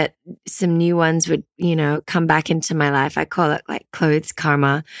knew that some new ones would, come back into my life. I call it like clothes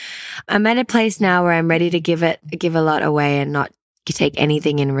karma. I'm at a place now where I'm ready to give a lot away and not take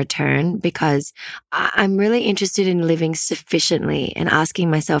anything in return, because I'm really interested in living sufficiently and asking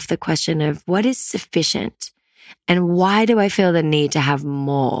myself the question of what is sufficient and why do I feel the need to have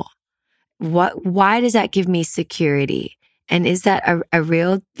more? Why does that give me security? And is that a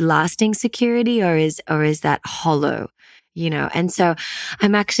real lasting security or is that hollow? And so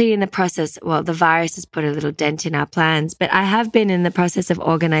I'm actually in the process, the virus has put a little dent in our plans, but I have been in the process of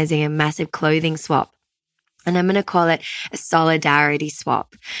organizing a massive clothing swap. And I'm going to call it a solidarity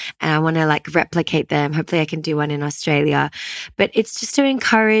swap. And I want to replicate them. Hopefully I can do one in Australia. But it's just to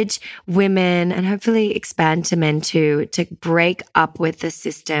encourage women and hopefully expand to men too, to break up with the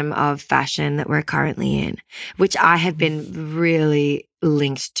system of fashion that we're currently in, which I have been really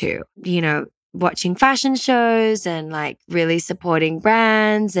linked to, watching fashion shows and really supporting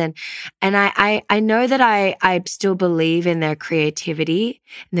brands. And I know that I still believe in their creativity.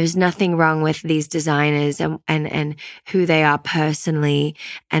 And there's nothing wrong with these designers and who they are personally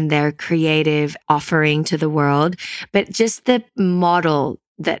and their creative offering to the world. But just the model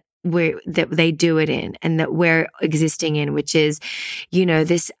that they do it in and that we're existing in, which is,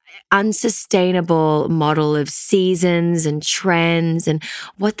 this unsustainable model of seasons and trends and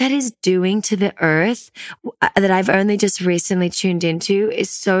what that is doing to the earth that I've only just recently tuned into is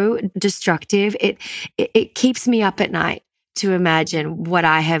so destructive. It keeps me up at night to imagine what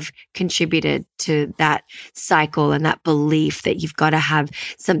I have contributed to that cycle and that belief that you've got to have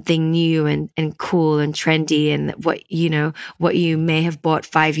something new and cool and trendy, and what you may have bought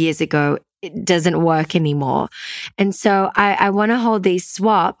 5 years ago, it doesn't work anymore. And so I want to hold these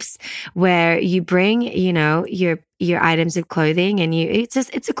swaps where you bring, your items of clothing and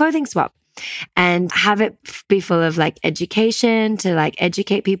it's a clothing swap. And have it be full of education to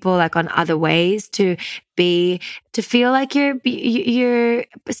educate people on other ways to feel like you're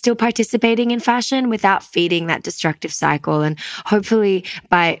still participating in fashion without feeding that destructive cycle. And hopefully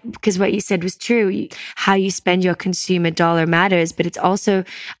because what you said was true, how you spend your consumer dollar matters, but it's also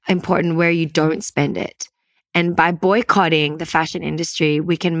important where you don't spend it. And by boycotting the fashion industry,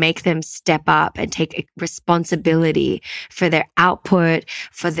 we can make them step up and take responsibility for their output,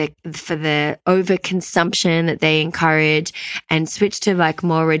 for the overconsumption that they encourage, and switch to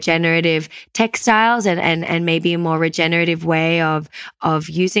more regenerative textiles and maybe a more regenerative way of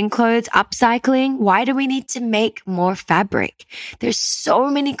using clothes, upcycling. Why do we need to make more fabric? There's so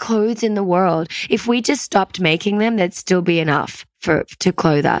many clothes in the world. If we just stopped making them, there'd still be enough to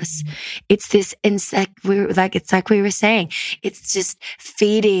clothe us. It's this, it's like we were saying, it's just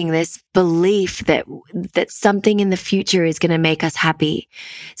feeding this belief that something in the future is going to make us happy.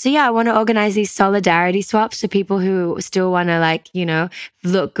 So yeah, I want to organize these solidarity swaps for people who still want to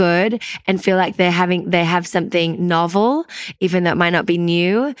look good and feel like they have something novel, even though it might not be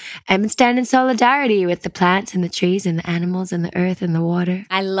new, and stand in solidarity with the plants and the trees and the animals and the earth and the water.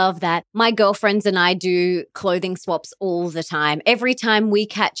 I love that. My girlfriends and I do clothing swaps all the time. Every time we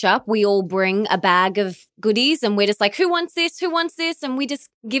catch up, we all bring a bag of goodies and we're just like, who wants this? Who wants this? And we just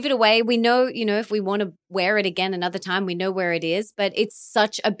give it away. We know, if we want to wear it again another time, we know where it is, but it's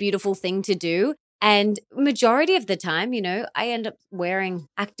such a beautiful thing to do. And majority of the time, I end up wearing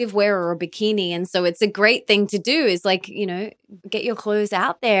activewear or a bikini. And so it's a great thing to do is get your clothes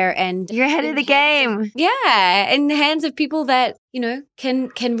out there and you're ahead of the game. Yeah. In the hands of people that,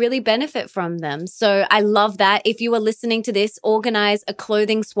 can really benefit from them. So I love that. If you are listening to this, organize a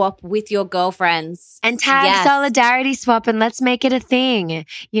clothing swap with your girlfriends. And tag Solidarity Swap and let's make it a thing.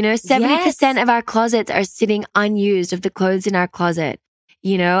 70% of our closets are sitting unused of the clothes in our closet.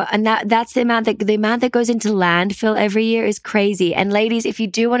 And that's the amount that goes into landfill every year is crazy. And ladies, if you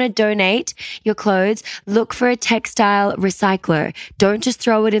do want to donate your clothes, look for a textile recycler. Don't just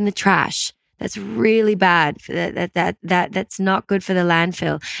throw it in the trash. That's really bad. That's not good for the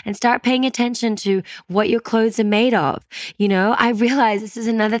landfill. And start paying attention to what your clothes are made of. I realize this is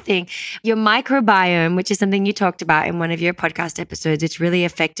another thing. Your microbiome, which is something you talked about in one of your podcast episodes, which really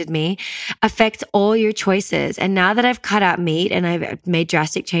affected me, affects all your choices. And now that I've cut out meat and I've made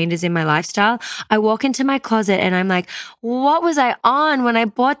drastic changes in my lifestyle, I walk into my closet and I'm like, what was I on when I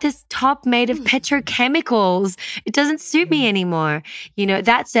bought this top made of petrochemicals? It doesn't suit me anymore.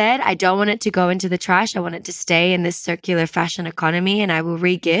 That said, I don't want it to go into the trash. I want it to stay in this circular fashion economy, and I will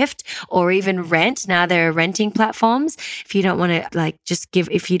re-gift or even rent. Now there are renting platforms. If you don't want to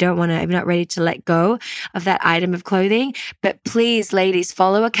if you're not ready to let go of that item of clothing. But please, ladies,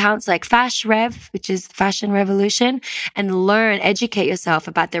 follow accounts like Fash Rev, which is Fashion Revolution, and educate yourself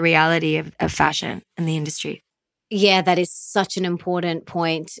about the reality of fashion and the industry. Yeah, that is such an important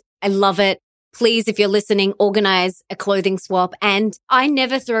point. I love it. Please, if you're listening, organize a clothing swap. And I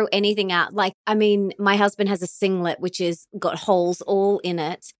never throw anything out. My husband has a singlet, which is got holes all in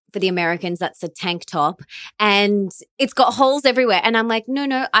it. For the Americans, that's a tank top. And it's got holes everywhere. And I'm like,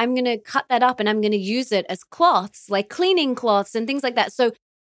 no, I'm going to cut that up and I'm going to use it as cloths, like cleaning cloths and things like that. So,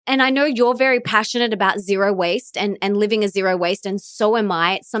 and I know you're very passionate about zero waste and living a zero waste. And so am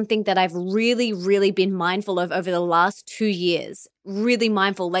I. It's something that I've really, really been mindful of over the last 2 years. Really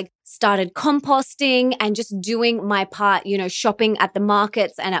mindful, started composting and just doing my part, shopping at the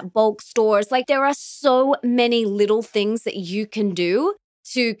markets and at bulk stores. There are so many little things that you can do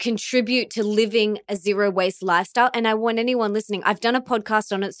to contribute to living a zero waste lifestyle. And I want anyone listening, I've done a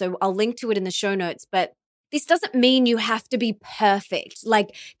podcast on it, so I'll link to it in the show notes, but this doesn't mean you have to be perfect,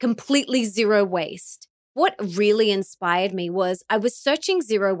 completely zero waste. What really inspired me was I was searching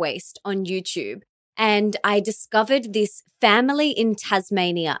zero waste on YouTube and I discovered this family in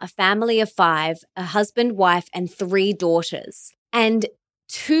Tasmania, a family of 5, a husband, wife, and 3 daughters. And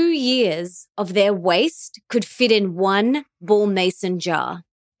 2 years of their waste could fit in one ball mason jar.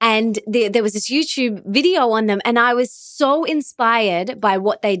 And there was this YouTube video on them, and I was so inspired by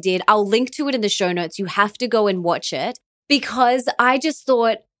what they did. I'll link to it in the show notes. You have to go and watch it, because I just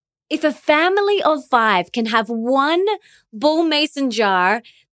thought, if a family of 5 can have one ball mason jar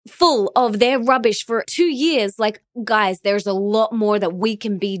full of their rubbish for 2 years, guys, there's a lot more that we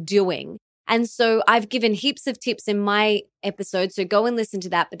can be doing. And so I've given heaps of tips in my episode, so go and listen to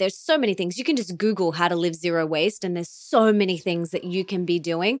that. But there's so many things. You can just Google how to live zero waste, and there's so many things that you can be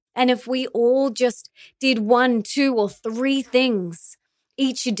doing. And if we all just did 1, 2, or 3 things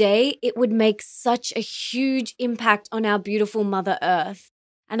each day, it would make such a huge impact on our beautiful Mother Earth.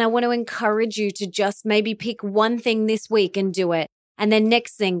 And I want to encourage you to just maybe pick one thing this week and do it. And then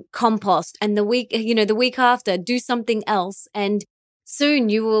next thing, compost. And the week after, do something else. And soon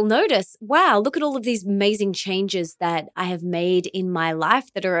you will notice, wow, look at all of these amazing changes that I have made in my life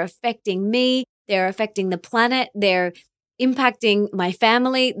that are affecting me. They're affecting the planet. They're impacting my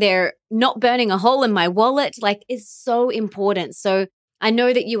family. They're not burning a hole in my wallet. It's so important. So I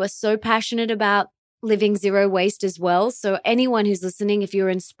know that you are so passionate about living zero waste as well. So anyone who's listening, if you're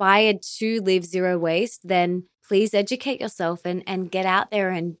inspired to live zero waste, then please educate yourself and get out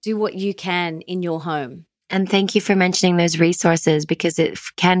there and do what you can in your home. And thank you for mentioning those resources, because it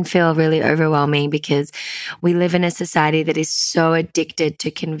can feel really overwhelming, because we live in a society that is so addicted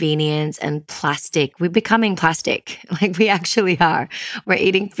to convenience and plastic. We're becoming plastic. We actually are. We're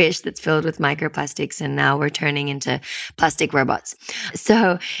eating fish that's filled with microplastics, and now we're turning into plastic robots.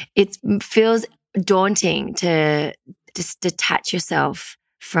 So it feels daunting to just detach yourself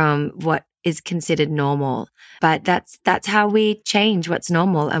from what is considered normal. But that's how we change what's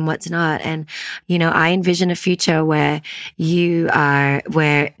normal and what's not. And, I envision a future where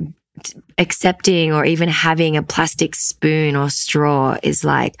accepting or even having a plastic spoon or straw is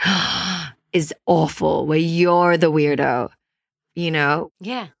is awful, where you're the weirdo.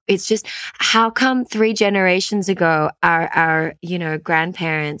 Yeah. It's just, how come 3 generations ago, our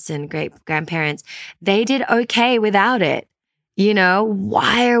grandparents and great grandparents, they did okay without it?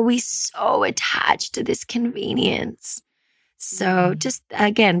 Why are we so attached to this convenience? So just,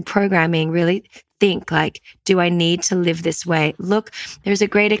 again, programming, really think do I need to live this way? Look, there's a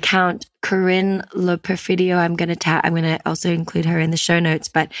great account, Corinne Le Perfidio. I'm going to also include her in the show notes,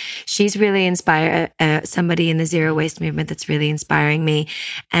 but she's really inspired, somebody in the zero waste movement that's really inspiring me.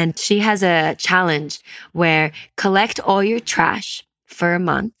 And she has a challenge where collect all your trash for a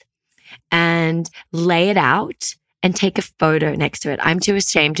month and lay it out and take a photo next to it. I'm too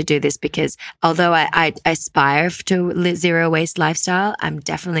ashamed to do this because although I aspire to zero waste lifestyle, I'm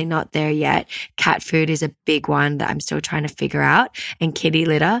definitely not there yet. Cat food is a big one that I'm still trying to figure out, and kitty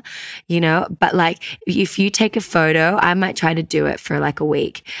litter, but like if you take a photo, I might try to do it for like a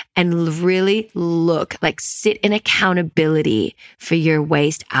week and really sit in accountability for your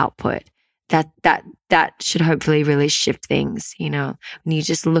waste output. That should hopefully really shift things, when you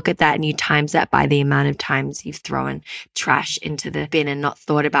just look at that and you times that by the amount of times you've thrown trash into the bin and not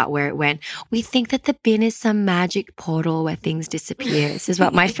thought about where it went. We think that the bin is some magic portal where things disappear. This is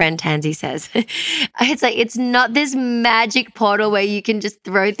what my friend Tansy says. It's like, it's not this magic portal where you can just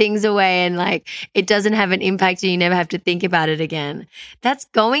throw things away and like it doesn't have an impact and you never have to think about it again. That's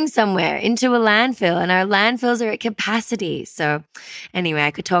going somewhere into a landfill, and our landfills are at capacity. So anyway,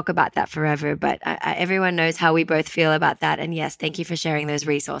 I could talk about that forever, but everyone knows how we both feel about that. And yes, thank you for sharing those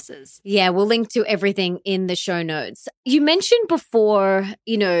resources. Yeah, we'll link to everything in the show notes. You mentioned before,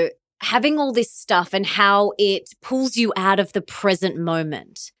 having all this stuff and how it pulls you out of the present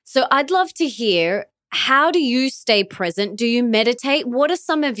moment. So I'd love to hear, how do you stay present? Do you meditate? What are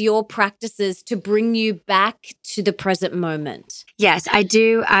some of your practices to bring you back to the present moment? Yes, I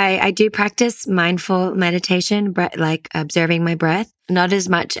do. I do practice mindful meditation, like observing my breath. Not as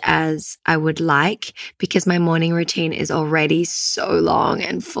much as I would like, because my morning routine is already so long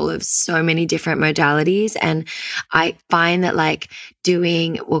and full of so many different modalities. And I find that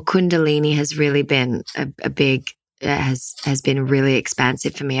Kundalini has really been a big has been really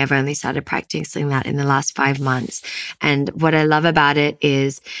expansive for me. I've only started practicing that in the last 5 months. And what I love about it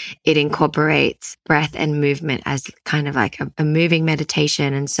is it incorporates breath and movement as kind of like a moving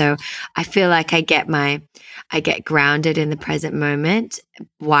meditation. And so I feel like I get grounded in the present moment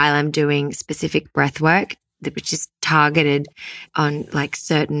while I'm doing specific breath work, which is targeted on like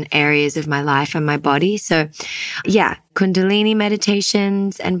certain areas of my life and my body. So yeah, Kundalini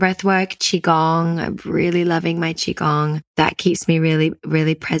meditations and breath work, Qigong. I'm really loving my Qigong. That keeps me really,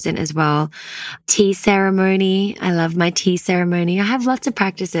 really present as well. Tea ceremony. I love my tea ceremony. I have lots of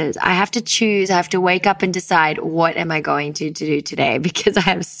practices. I have to choose. I have to wake up and decide, what am I going to do today? Because I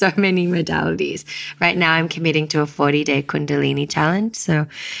have so many modalities. Right now I'm committing to a 40-day Kundalini challenge. So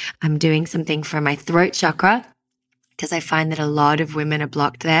I'm doing something for my throat chakra, because I find that a lot of women are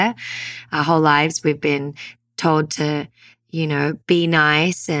blocked there. Our whole lives we've been told to, be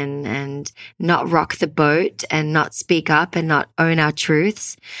nice and not rock the boat and not speak up and not own our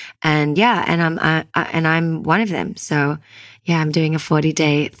truths. And yeah, and I'm one of them. So yeah, I'm doing a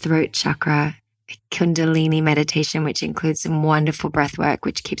 40-day throat chakra Kundalini meditation, which includes some wonderful breath work,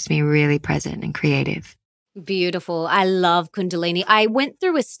 which keeps me really present and creative. Beautiful. I love Kundalini. I went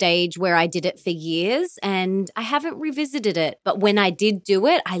through a stage where I did it for years and I haven't revisited it. But when I did do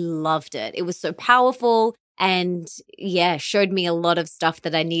it, I loved it. It was so powerful and showed me a lot of stuff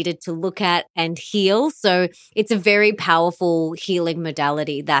that I needed to look at and heal. So it's a very powerful healing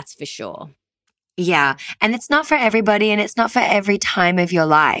modality, that's for sure. Yeah. And it's not for everybody, and it's not for every time of your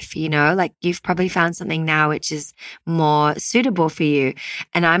life, like you've probably found something now which is more suitable for you.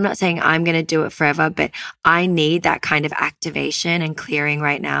 And I'm not saying I'm going to do it forever, but I need that kind of activation and clearing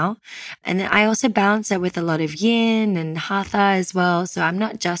right now. And then I also balance it with a lot of yin and hatha as well. So I'm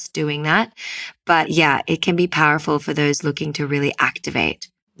not just doing that, but yeah, it can be powerful for those looking to really activate.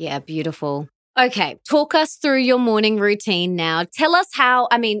 Yeah, beautiful. Okay. Talk us through your morning routine now. Tell us how,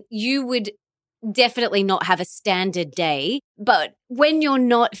 you would definitely not have a standard day, but when you're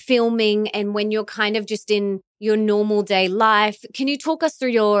not filming and when you're kind of just in your normal day life, can you talk us through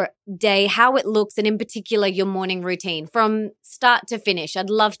your day, how it looks, and in particular your morning routine from start to finish?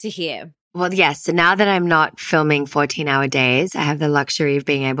 I'd love to hear. Well, yes. So now that I'm not filming 14-hour days, I have the luxury of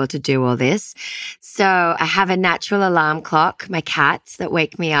being able to do all this. So I have a natural alarm clock, my cats, that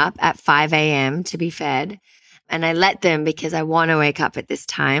wake me up at 5 a.m. to be fed. And I let them because I want to wake up at this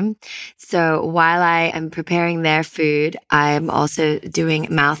time. So while I am preparing their food, I'm also doing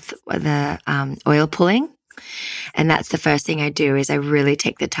oil pulling. And that's the first thing I do is I really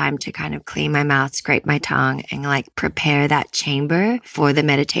take the time to kind of clean my mouth, scrape my tongue, and prepare that chamber for the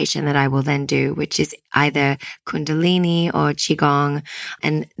meditation that I will then do, which is either Kundalini or Qigong.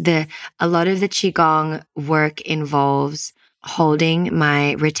 And a lot of the Qigong work involves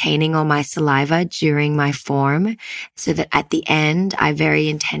retaining all my saliva during my form, so that at the end, I very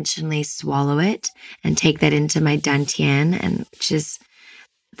intentionally swallow it and take that into my dantian, which is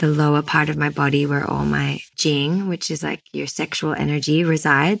the lower part of my body where all my jing, which is like your sexual energy,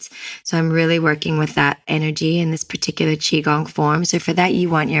 resides. So I'm really working with that energy in this particular Qigong form. So for that,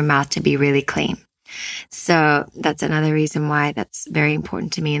 you want your mouth to be really clean. So that's another reason why that's very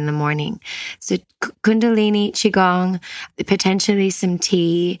important to me in the morning. So Kundalini, Qigong, potentially some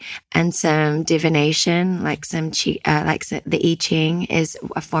tea and some divination, like the I Ching is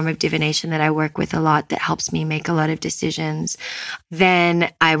a form of divination that I work with a lot that helps me make a lot of decisions.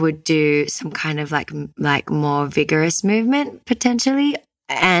 Then I would do some kind of like more vigorous movement potentially,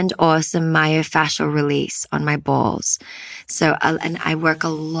 and or some myofascial release on my balls. So, and I work a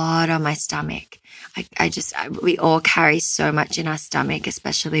lot on my stomach. We all carry so much in our stomach,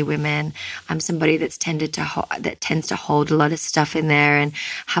 especially women. I'm somebody that tends to hold a lot of stuff in there and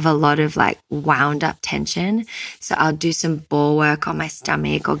have a lot of like wound up tension. So I'll do some ball work on my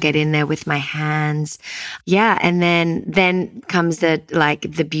stomach or get in there with my hands. Yeah. And then comes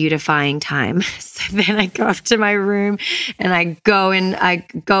the beautifying time. So then I go up to my room and I go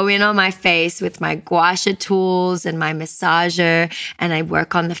in on my face with my gua sha tools and my massager, and I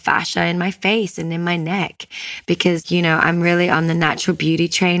work on the fascia in my face and in my neck, because, I'm really on the natural beauty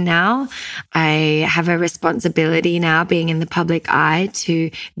train now. I have a responsibility now, being in the public eye,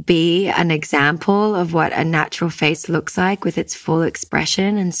 to be an example of what a natural face looks like with its full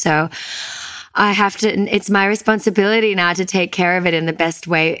expression. And so it's my responsibility now to take care of it in the best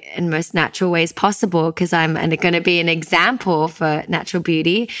way and most natural ways possible, because I'm going to be an example for natural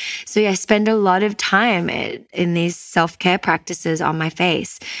beauty. So I spend a lot of time in these self-care practices on my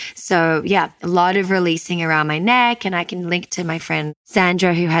face. So yeah, a lot of releasing around my neck, and I can link to my friend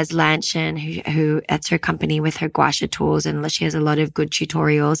Sandra, who has Lanshan, who that's her company with her gua sha tools, and she has a lot of good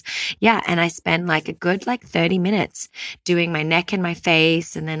tutorials. Yeah. And I spend a good 30 minutes doing my neck and my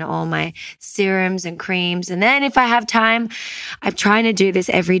face, and then all my serums and creams. And then if I have time, I'm trying to do this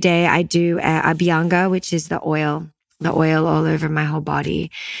every day. I do Abhyanga, which is the oil all over my whole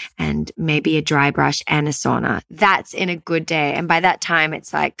body, and maybe a dry brush and a sauna. That's in a good day. And by that time,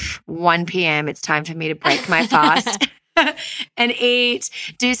 it's 1 p.m. It's time for me to break my fast. And eat,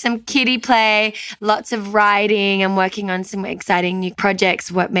 do some kiddie play, lots of writing. I'm working on some exciting new projects,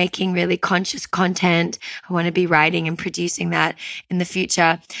 making really conscious content. I want to be writing and producing that in the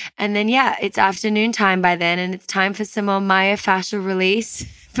future. And then, it's afternoon time by then, and it's time for some more myofascial release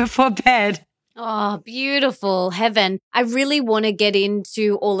before bed. Oh, beautiful. Heaven. I really want to get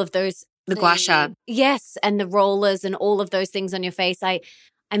into all of those. The gua sha. Yes, and the rollers and all of those things on your face.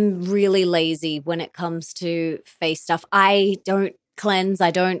 I'm really lazy when it comes to face stuff. I don't cleanse.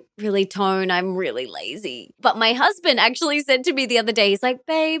 I don't really tone. I'm really lazy. But my husband actually said to me the other day, he's like,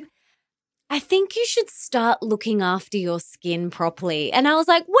 babe, I think you should start looking after your skin properly. And I was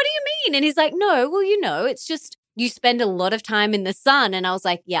like, what do you mean? And he's like, no, well, it's just you spend a lot of time in the sun. And I was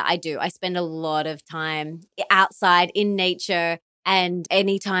like, yeah, I do. I spend a lot of time outside in nature. And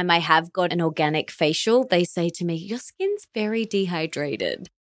anytime I have got an organic facial, they say to me, your skin's very dehydrated.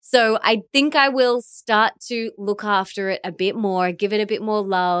 So I think I will start to look after it a bit more, give it a bit more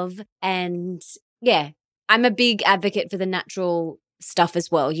love. And yeah, I'm a big advocate for the natural stuff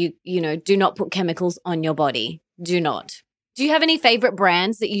as well. You do not put chemicals on your body. Do not. Do you have any favorite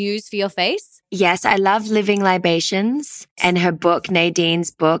brands that you use for your face? Yes, I love Living Libations, and her book,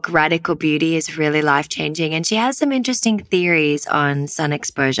 Nadine's book, Radical Beauty, is really life-changing, and she has some interesting theories on sun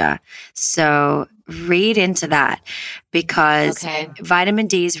exposure. So read into that, because vitamin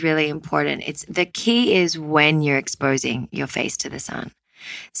D is really important. The key is when you're exposing your face to the sun.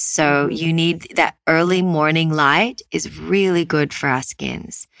 So you need that early morning light is really good for our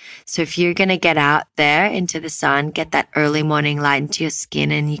skins. So if you're going to get out there into the sun, get that early morning light into your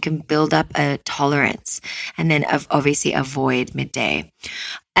skin, and you can build up a tolerance, and then obviously avoid midday.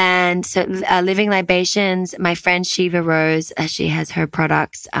 And so Living Libations, my friend Shiva Rose, she has her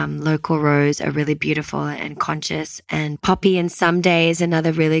products. Local Rose are really beautiful and conscious. And Poppy and Someday is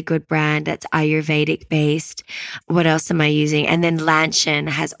another really good brand that's Ayurvedic based. What else am I using? And then Lanshan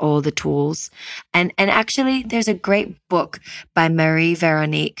has all the tools. And actually there's a great book by Marie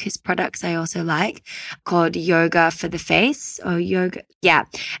Veronique, whose products I also like, called Yoga for the Face, or Yoga. Yeah.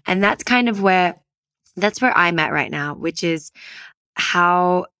 And that's kind of that's where I'm at right now, which is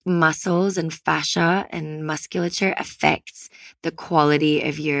how muscles and fascia and musculature affects the quality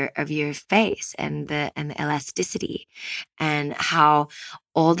of your face and the elasticity, and how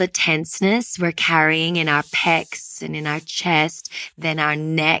all the tenseness we're carrying in our pecs and in our chest, then our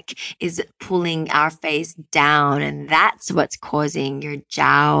neck is pulling our face down, and that's what's causing your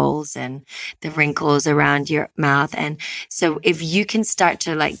jowls and the wrinkles around your mouth. And so if you can start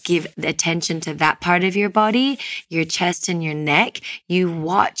to give attention to that part of your body, your chest and your neck, you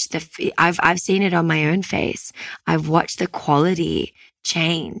watch I've seen it on my own face. I've watched the quality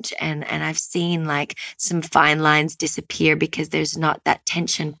change. And I've seen like some fine lines disappear because there's not that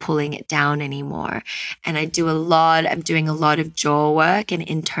tension pulling it down anymore. And I'm doing a lot of jaw work and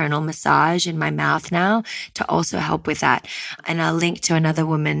internal massage in my mouth now to also help with that. And I'll link to another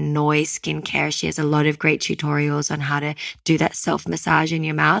woman, Noi Skincare. She has a lot of great tutorials on how to do that self-massage in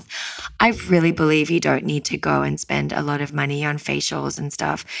your mouth. I really believe you don't need to go and spend a lot of money on facials and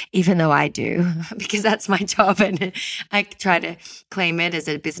stuff, even though I do, because that's my job and I try to claim it as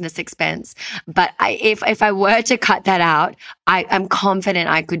a business expense. But if I were to cut that out, I'm confident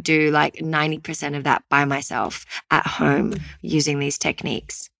I could do like 90% of that by myself at home using these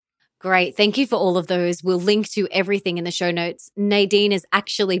techniques. Great. Thank you for all of those. We'll link to everything in the show notes. Nadine has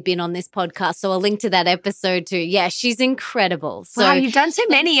actually been on this podcast, so I'll link to that episode too. Yeah, she's incredible. So, wow, you've done so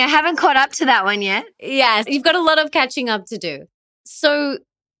many. I haven't caught up to that one yet. Yes, you've got a lot of catching up to do. So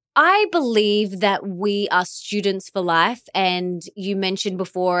I believe that we are students for life, and you mentioned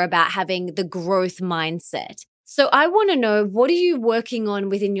before about having the growth mindset. So I want to know, what are you working on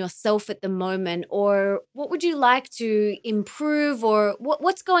within yourself at the moment, or what would you like to improve, or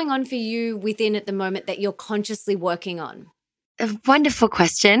what's going on for you within at the moment that you're consciously working on? A wonderful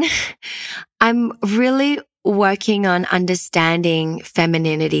question. I'm really working on understanding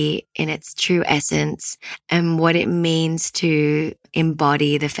femininity in its true essence and what it means to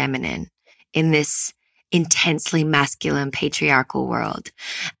embody the feminine in this intensely masculine patriarchal world,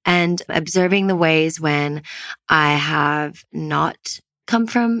 and observing the ways when I have not come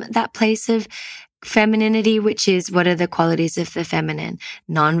from that place of femininity, which is, what are the qualities of the feminine?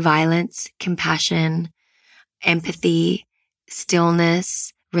 Nonviolence, compassion, empathy,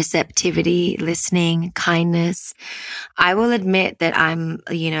 stillness, receptivity, listening, kindness. I will admit that I'm,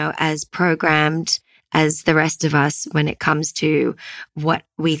 as programmed as the rest of us when it comes to what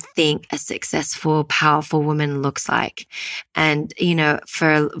we think a successful, powerful woman looks like. And,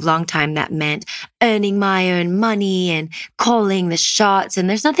 for a long time that meant earning my own money and calling the shots. And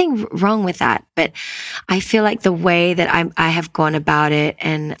there's nothing wrong with that. But I feel like the way that I have gone about it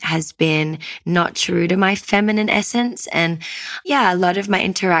and has been not true to my feminine essence. And yeah, a lot of my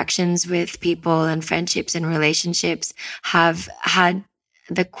interactions with people and friendships and relationships have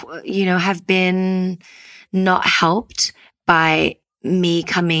been not helped by me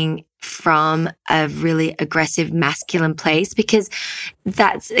coming from a really aggressive masculine place, because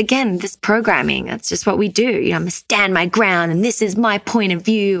that's, again, this programming. That's just what we do. I'm going to stand my ground and this is my point of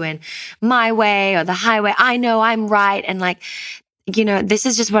view and my way or the highway. I know I'm right. And this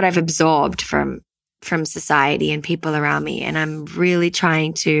is just what I've absorbed from society and people around me. And I'm really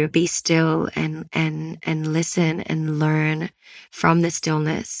trying to be still and listen and learn from the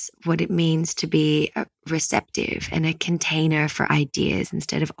stillness what it means to be receptive and a container for ideas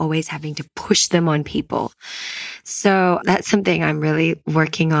instead of always having to push them on people. So that's something I'm really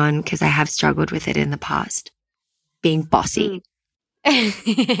working on, because I have struggled with it in the past, being bossy.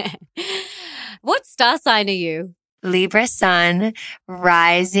 What star sign are you? Libra sun,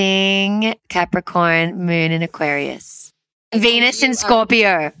 rising Capricorn, moon in Aquarius. Venus in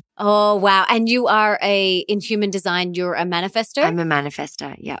Scorpio. Oh, wow. And you are in human design, you're a manifestor? I'm a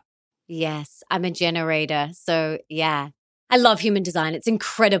manifestor, yeah. Yes, I'm a generator. So, yeah. I love human design. It's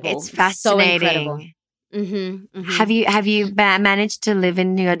incredible. It's fascinating. So incredible. Mm-hmm, mm-hmm. Have you managed to live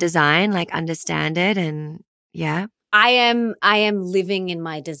in your design, like understand it, and yeah? I am living in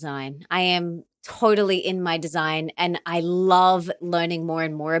my design. I am totally in my design, and I love learning more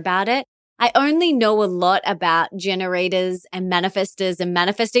and more about it. I only know a lot about generators and manifestors and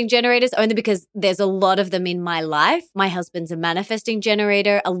manifesting generators only because there's a lot of them in my life. My husband's a manifesting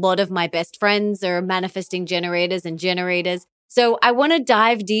generator. A lot of my best friends are manifesting generators and generators. So I want to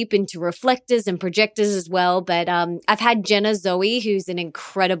dive deep into reflectors and projectors as well. But I've had Jenna Zoe, who's an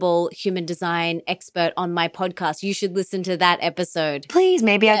incredible human design expert, on my podcast. You should listen to that episode. Please,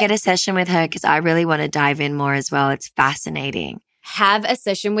 maybe I'll get a session with her, because I really want to dive in more as well. It's fascinating. Have a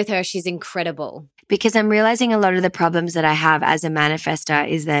session with her. She's incredible. Because I'm realizing a lot of the problems that I have as a manifestor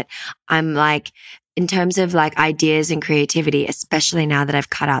is that I'm like, in terms of like ideas and creativity, especially now that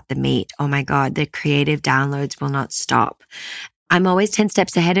I've cut out the meat, oh my God, the creative downloads will not stop. I'm always 10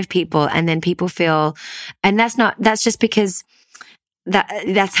 steps ahead of people, and then people feel, and that's just because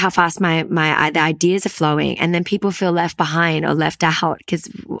that's how fast the ideas are flowing, and then people feel left behind or left out, because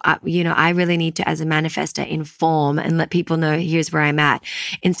I really need to, as a manifestor, inform and let people know here's where I'm at,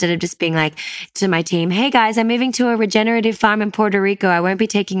 instead of just being like to my team, hey guys, I'm moving to a regenerative farm in Puerto Rico, I won't be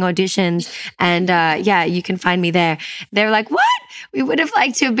taking auditions, and you can find me there. They're like, what? We would have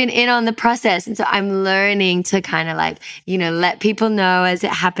liked to have been in on the process. And so I'm learning to kind of like let people know as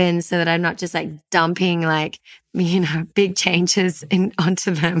it happens, so that I'm not just like dumping like big changes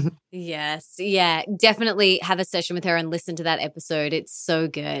onto them. Yes. Yeah. Definitely have a session with her and listen to that episode. It's so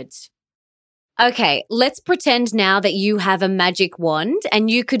good. Okay, let's pretend now that you have a magic wand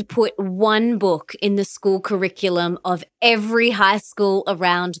and you could put one book in the school curriculum of every high school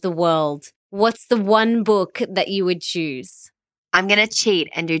around the world. What's the one book that you would choose? I'm going to cheat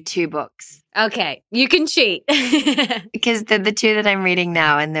and do 2 books. Okay, you can cheat. Because they're the 2 that I'm reading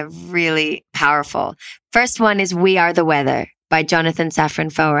now and they're really powerful. First one is We Are the Weather by Jonathan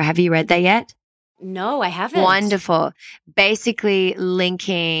Safran Foer. Have you read that yet? No, I haven't. Wonderful. Basically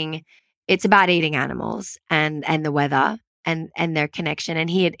linking, it's about eating animals and the weather and their connection. And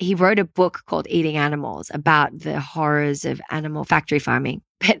he wrote a book called Eating Animals about the horrors of animal factory farming.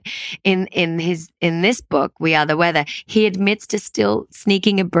 But in this book, We Are the Weather, he admits to still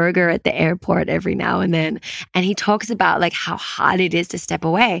sneaking a burger at the airport every now and then. And he talks about like how hard it is to step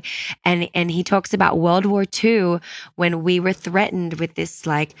away. And he talks about World War II when we were threatened with this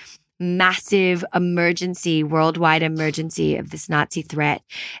like massive emergency, worldwide emergency of this Nazi threat.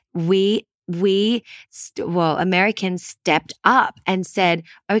 Americans stepped up and said,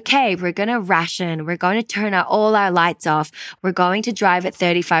 okay, we're going to ration. We're going to turn all our lights off. We're going to drive at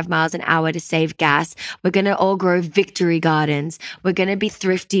 35 miles an hour to save gas. We're going to all grow victory gardens. We're going to be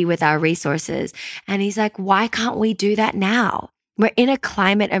thrifty with our resources. And he's like, why can't we do that now? We're in a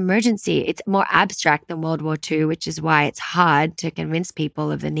climate emergency. It's more abstract than World War II, which is why it's hard to convince people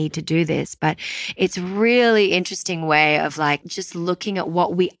of the need to do this. But it's really interesting way of like just looking at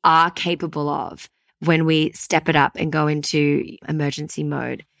what we are capable of when we step it up and go into emergency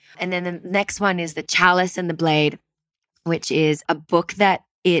mode. And then the next one is The Chalice and the Blade, which is a book that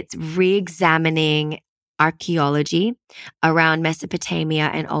it's re-examining archaeology around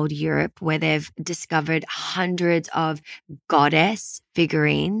Mesopotamia and old Europe, where they've discovered hundreds of goddess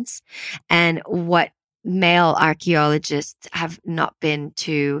figurines. And what male archaeologists have not been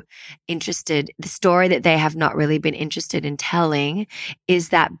too interested, the story that they have not really been interested in telling is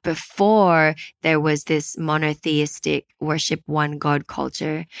that before there was this monotheistic worship one god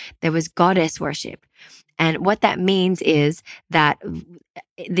culture, there was goddess worship. And what that means is that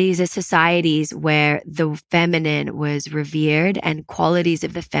these are societies where the feminine was revered and qualities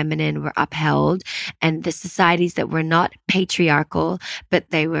of the feminine were upheld. And the societies that were not patriarchal,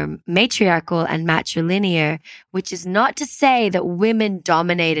 but they were matriarchal and matrilinear, which is not to say that women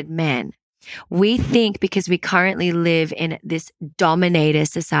dominated men. We think because we currently live in this dominator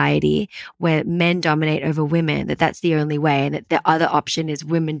society where men dominate over women, that that's the only way, and that the other option is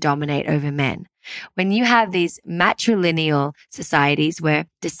women dominate over men. When you have these matrilineal societies where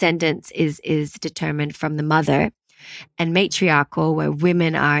descendants is determined from the mother, and matriarchal where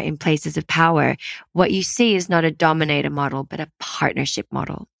women are in places of power, what you see is not a dominator model, but a partnership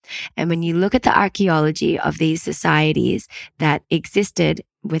model. And when you look at the archaeology of these societies that existed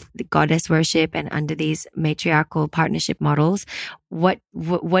with the goddess worship and under these matriarchal partnership models, what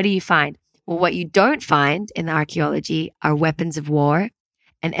do you find? Well, what you don't find in the archaeology are weapons of war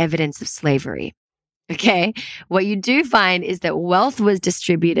and evidence of slavery. Okay. What you do find is that wealth was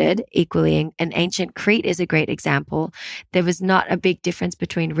distributed equally, and ancient Crete is a great example. There was not a big difference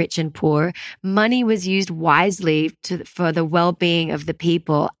between rich and poor. Money was used wisely for the well-being of the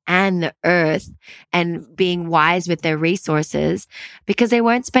people and the earth, and being wise with their resources, because they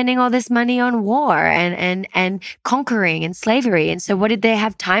weren't spending all this money on war and conquering and slavery. And so what did they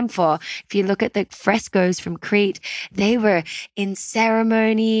have time for? If you look at the frescoes from Crete, they were in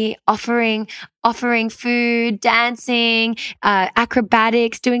ceremony, offering food, dancing,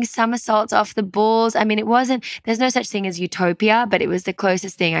 acrobatics, doing somersaults off the bulls. I mean, there's no such thing as utopia, but it was the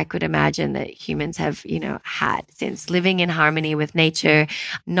closest thing I could imagine that humans have, had since, living in harmony with nature,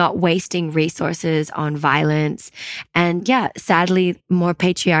 not wasting resources on violence. And yeah, sadly, more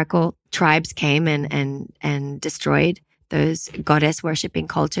patriarchal tribes came and destroyed those goddess worshiping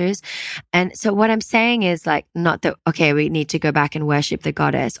cultures. And so what I'm saying is like, not that, okay, we need to go back and worship the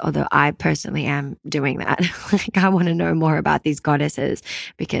goddess, although I personally am doing that. Like, I want to know more about these goddesses,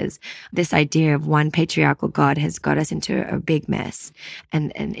 because this idea of one patriarchal god has got us into a big mess.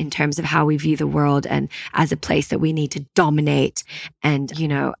 And in terms of how we view the world, and as a place that we need to dominate and,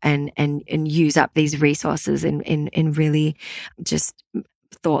 and use up these resources in really just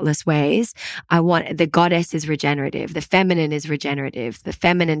thoughtless ways. The goddess is regenerative. The feminine is regenerative. The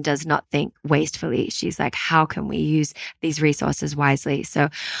feminine does not think wastefully. She's like, how can we use these resources wisely? So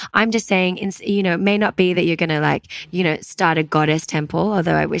I'm just saying, it may not be that you're going to start a goddess temple,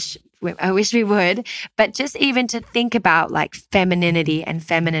 although I wish I wish we would. But just even to think about like femininity and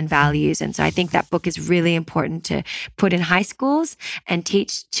feminine values. And so I think that book is really important to put in high schools and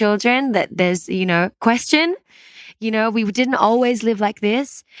teach children that there's, question. We didn't always live like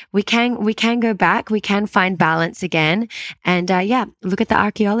this. We can go back. We can find balance again. And look at the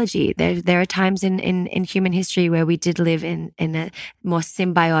archaeology. There are times in human history where we did live in a more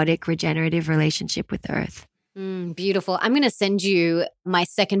symbiotic, regenerative relationship with the earth. Beautiful. I'm going to send you my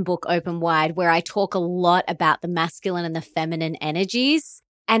second book, Open Wide, where I talk a lot about the masculine and the feminine energies.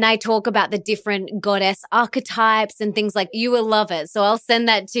 And I talk about the different goddess archetypes and things like you will love it. So I'll send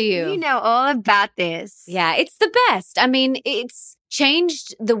that to you. You know all about this. Yeah, it's the best. I mean, it's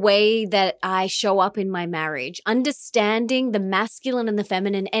changed the way that I show up in my marriage, understanding the masculine and the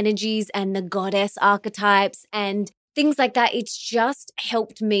feminine energies and the goddess archetypes and things like that. It's just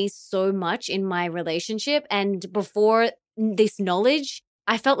helped me so much in my relationship. And before this knowledge,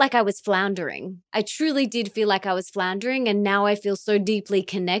 I felt like I was floundering. I truly did feel like I was floundering. And now I feel so deeply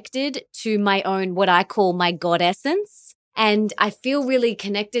connected to my own, what I call my God essence. And I feel really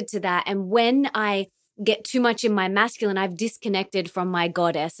connected to that. And when I get too much in my masculine, I've disconnected from my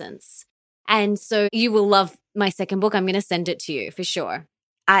God essence. And so you will love my second book. I'm going to send it to you for sure.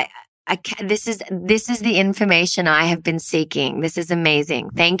 This is the information I have been seeking. This is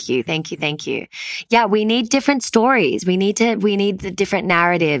amazing. Thank you. Yeah, we need different stories. We need the different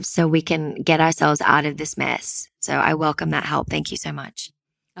narratives so we can get ourselves out of this mess. So I welcome that help. Thank you so much.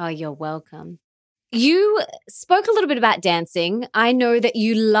 Oh, you're welcome. You spoke a little bit about dancing. I know that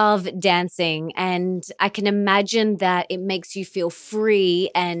you love dancing, and I can imagine that it makes you feel free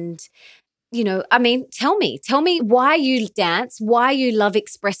and tell me why you dance, why you love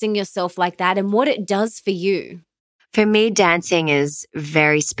expressing yourself like that, and what it does for you. For me, dancing is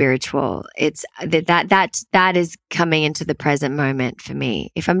very spiritual. It's that is coming into the present moment for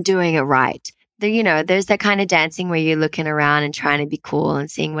me. If I'm doing it right, there's that kind of dancing where you're looking around and trying to be cool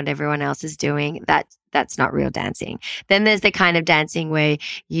and seeing what everyone else is doing. That's not real dancing. Then there's the kind of dancing where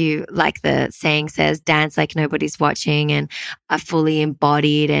you, like the saying says, dance like nobody's watching and are fully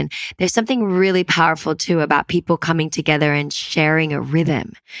embodied. And there's something really powerful too about people coming together and sharing a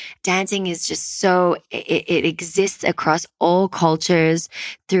rhythm. Dancing is just so, it exists across all cultures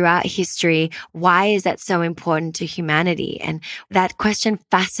throughout history. Why is that so important to humanity? And that question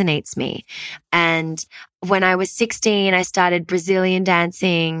fascinates me. And when I was 16, I started Brazilian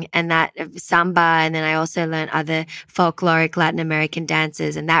dancing and that samba. And then I also learned other folkloric Latin American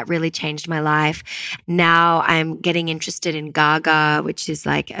dances. And that really changed my life. Now I'm getting interested in Gaga, which is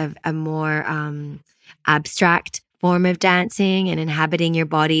like a more abstract form of dancing and inhabiting your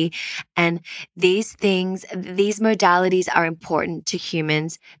body. And these modalities are important to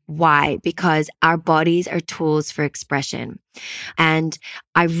humans. Why? Because our bodies are tools for expression. And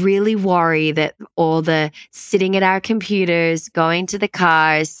I really worry that all the sitting at our computers, going to the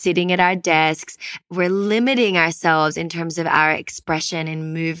cars, sitting at our desks, we're limiting ourselves in terms of our expression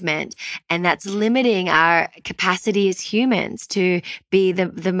and movement. And that's limiting our capacity as humans to be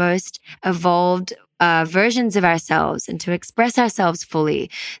the most evolved versions of ourselves and to express ourselves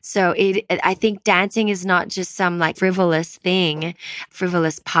fully. So I think dancing is not just some like frivolous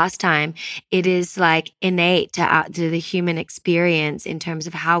pastime. It is like innate to the human experience in terms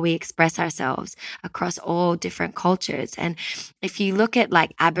of how we express ourselves across all different cultures. And if you look at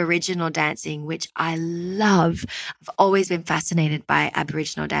like Aboriginal dancing, which I love, I've always been fascinated by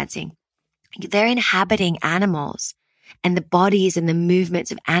Aboriginal dancing. They're inhabiting animals and the bodies and the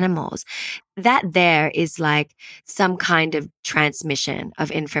movements of animals. That there is like some kind of transmission of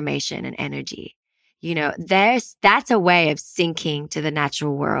information and energy. That's a way of syncing to the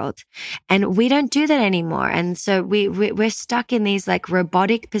natural world. And we don't do that anymore. And so we're stuck in these like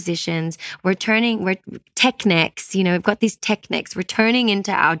robotic positions. We're tech necks, we've got these tech necks. We're turning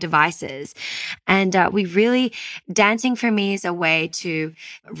into our devices. And dancing for me is a way to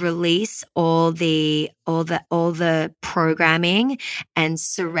release all the programming and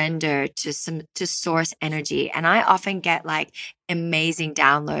surrender to source energy. And I often get like amazing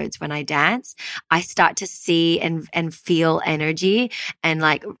downloads when I dance. I start to see and feel energy and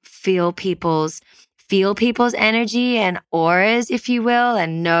like feel people's energy and auras, if you will,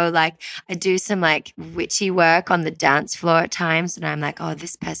 and know like I do some like witchy work on the dance floor at times and I'm like, oh,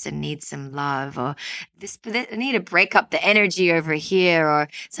 this person needs some love, or I need to break up the energy over here. Or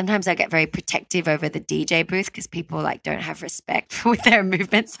sometimes I get very protective over the DJ booth because people like don't have respect for their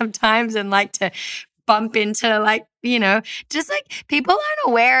movements sometimes and like to bump into like, just like people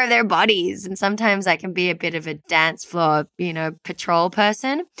aren't aware of their bodies. And sometimes I can be a bit of a dance floor, patrol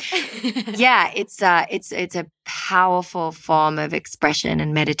person. Yeah, it's a powerful form of expression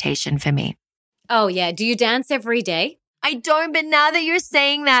and meditation for me. Oh, yeah. Do you dance every day? I don't, but now that you're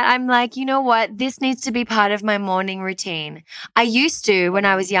saying that, I'm like, you know what? This needs to be part of my morning routine. I used to when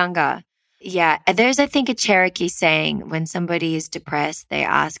I was younger. Yeah, there's, I think, a Cherokee saying when somebody is depressed, they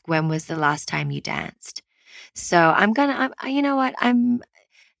ask, when was the last time you danced? So you know what?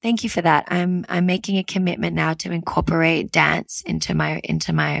 Thank you for that. I'm making a commitment now to incorporate dance into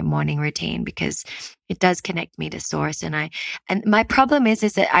my morning routine because it does connect me to source. And my problem is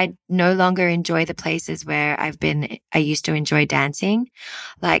that I no longer enjoy the places where I used to enjoy dancing.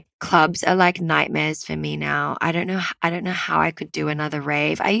 Like clubs are like nightmares for me now. I don't know how I could do another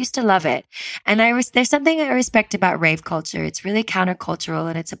rave. I used to love it. And there's something I respect about rave culture. It's really countercultural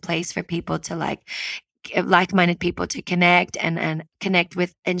and it's a place for people to like-minded people to connect and connect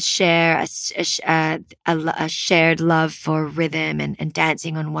with and share a shared love for rhythm and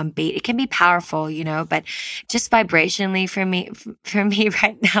dancing on one beat. It can be powerful, but just vibrationally for me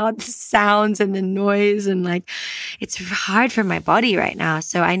right now, the sounds and the noise and it's hard for my body right now.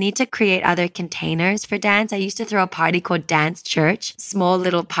 So I need to create other containers for dance. I used to throw a party called Dance Church, small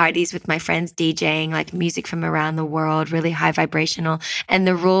little parties with my friends DJing like music from around the world, really high vibrational. And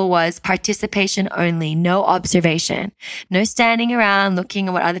the rule was participation only. No observation, no standing around looking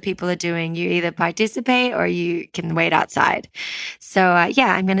at what other people are doing. You either participate or you can wait outside. So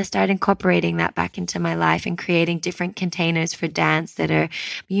I'm going to start incorporating that back into my life and creating different containers for dance that are,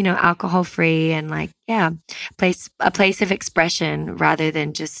 alcohol free and a place of expression rather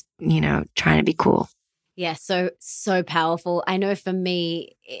than just, trying to be cool. Yeah, so powerful. I know for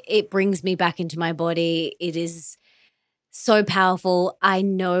me, it brings me back into my body. It is so powerful. I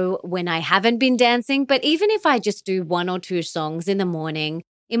know when I haven't been dancing, but even if I just do one or two songs in the morning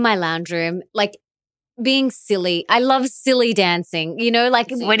in my lounge room, being silly. I love silly dancing,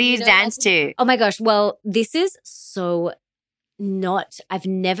 What do you dance to? Oh my gosh. Well, this is I've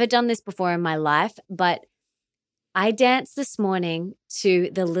never done this before in my life, but I danced this morning to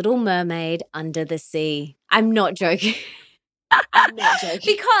The Little Mermaid Under the Sea. I'm not joking. I'm not joking.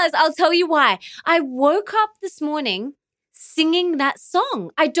 Because I'll tell you why. I woke up this morning singing that song.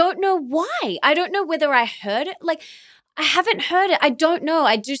 I don't know why. I don't know whether I heard it. I haven't heard it. I don't know.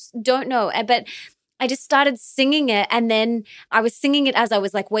 I just don't know. But I just started singing it. And then I was singing it as I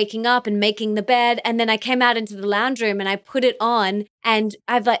was waking up and making the bed. And then I came out into the lounge room and I put it on. And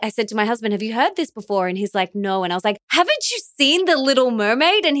I said to my husband, have you heard this before? And he's like, no. And I was like, haven't you seen The Little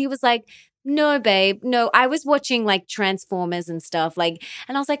Mermaid? And he was like, no, babe. No, I was watching Transformers and stuff. And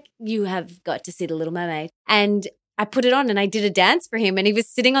I was like, you have got to see The Little Mermaid. And I put it on and I did a dance for him and he was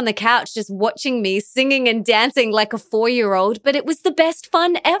sitting on the couch just watching me singing and dancing like a 4-year-old, but it was the best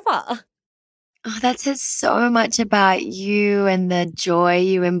fun ever. Oh, that says so much about you and the joy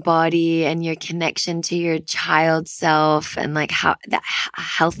you embody and your connection to your child self and how that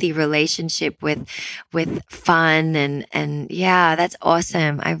healthy relationship with fun and yeah, that's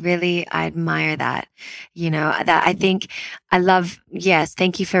awesome. I admire that. That I think I love. Yes.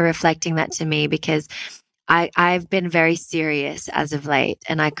 Thank you for reflecting that to me because I've been very serious as of late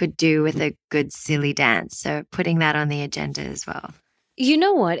and I could do with a good silly dance. So putting that on the agenda as well. You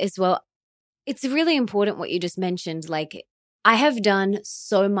know what as well? It's really important what you just mentioned. I have done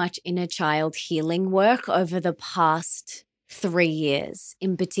so much inner child healing work over the past 3 years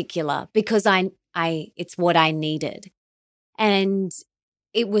in particular because it's what I needed. And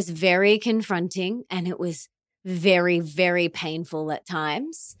it was very confronting and it was very, very painful at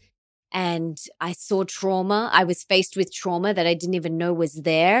times. And I saw trauma. I was faced with trauma that I didn't even know was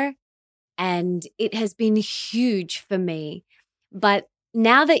there. And it has been huge for me. But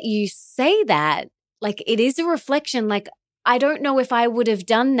now that you say that, it is a reflection. I don't know if I would have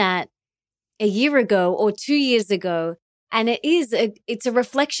done that a year ago or 2 years ago. And it's a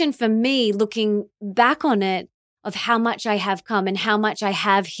reflection for me looking back on it of how much I have come and how much I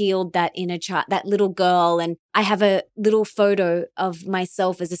have healed that inner child, that little girl. And I have a little photo of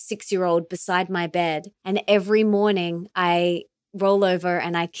myself as a 6-year-old beside my bed. And every morning I roll over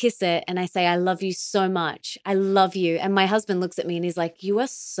and I kiss it and I say, I love you so much. I love you. And my husband looks at me and he's like, you are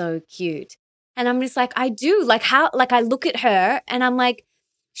so cute. And I'm just like, I do. I look at her and I'm like,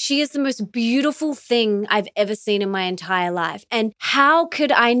 she is the most beautiful thing I've ever seen in my entire life. And how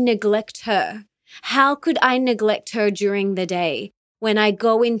could I neglect her? How could I neglect her during the day when I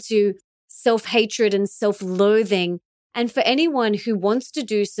go into self-hatred and self-loathing? And for anyone who wants to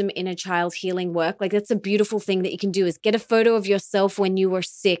do some inner child healing work, that's a beautiful thing that you can do is get a photo of yourself when you were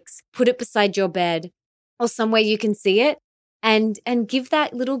 6, put it beside your bed or somewhere you can see it, and give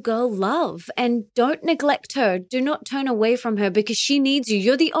that little girl love, and don't neglect her. Do not turn away from her because she needs you.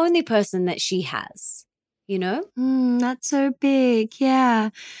 You're the only person that she has, you know? That's so big.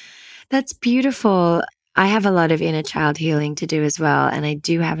 Yeah. That's beautiful. I have a lot of inner child healing to do as well. And I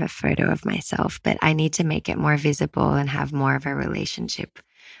do have a photo of myself, but I need to make it more visible and have more of a relationship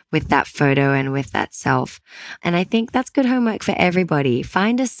with that photo and with that self. And I think that's good homework for everybody.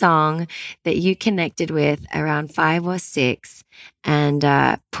 Find a song that you connected with around 5 or 6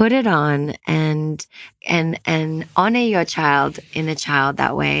 and put it on and honor your child, inner child,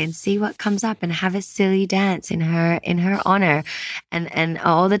 that way, and see what comes up, and have a silly dance in her honor, and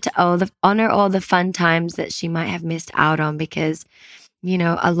honor all the fun times that she might have missed out on, because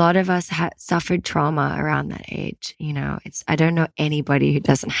a lot of us suffered trauma around that age. I don't know anybody who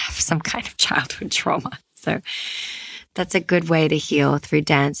doesn't have some kind of childhood trauma. So that's a good way to heal, through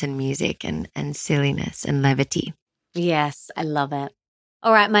dance and music and silliness and levity. Yes, I love it.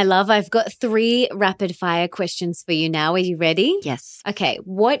 All right, my love, I've got 3 rapid fire questions for you now. Are you ready? Yes. Okay.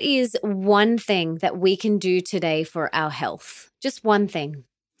 What is one thing that we can do today for our health? Just one thing.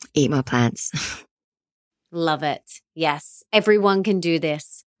 Eat more plants. Love it. Yes, everyone can do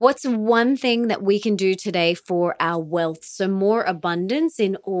this. What's one thing that we can do today for our wealth? So more abundance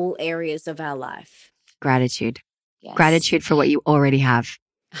in all areas of our life. Gratitude. Yes. Gratitude for what you already have.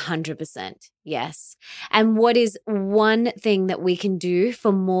 100%. Yes. And what is one thing that we can do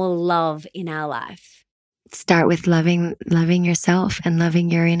for more love in our life? Start with loving yourself and loving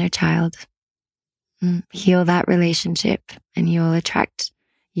your inner child. Heal that relationship, and you'll attract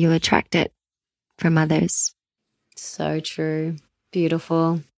it from others. So true.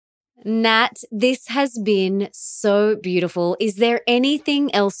 Beautiful. Nat, this has been so beautiful. Is there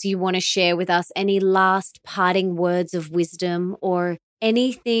anything else you want to share with us? Any last parting words of wisdom, or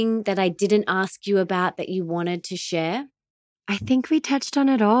anything that I didn't ask you about that you wanted to share? I think we touched on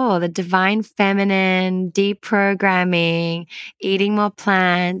it all. The divine feminine, deprogramming, eating more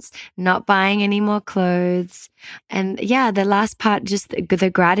plants, not buying any more clothes. And yeah, the last part, just the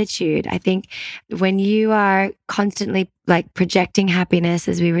gratitude. I think when you are constantly projecting happiness,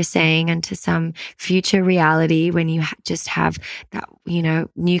 as we were saying, into some future reality, when you just have that,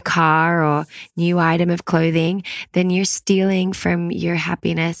 new car or new item of clothing, then you're stealing from your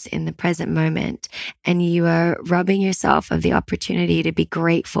happiness in the present moment. And you are robbing yourself of the opportunity to be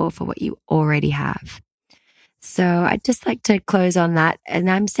grateful for what you already have. So I'd just like to close on that. And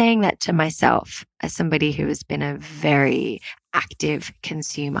I'm saying that to myself as somebody who has been a very active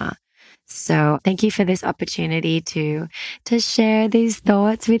consumer. So thank you for this opportunity to share these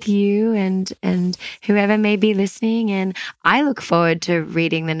thoughts with you and whoever may be listening. And I look forward to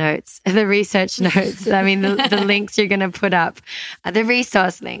reading the notes, the research notes. I mean, the links you're going to put up, the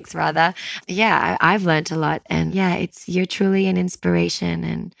resource links rather. Yeah, I've learned a lot. And yeah, you're truly an inspiration.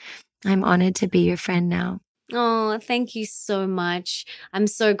 And I'm honored to be your friend now. Oh, thank you so much. I'm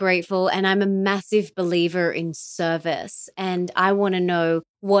so grateful, and I'm a massive believer in service, and I want to know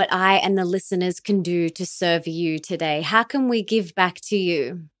what I and the listeners can do to serve you today. How can we give back to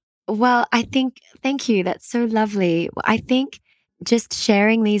you? Well, thank you. That's so lovely. I think just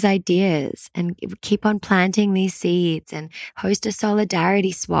sharing these ideas and keep on planting these seeds and host a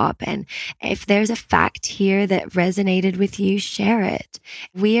solidarity swap. And if there's a fact here that resonated with you, share it.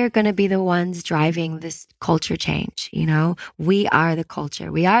 We are going to be the ones driving this culture change. We are the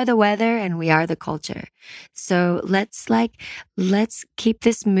culture. We are the weather and we are the culture. So let's keep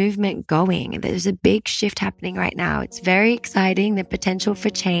this movement going. There's a big shift happening right now. It's very exciting. The potential for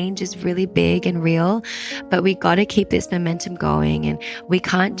change is really big and real, but we got to keep this momentum going. And we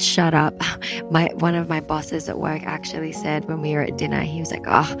can't shut up. One of my bosses at work actually said when we were at dinner, he was like,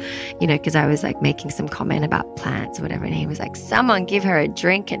 because I was making some comment about plants or whatever. And he was like, someone give her a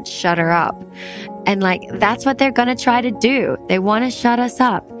drink and shut her up. And that's what they're going to try to do. They want to shut us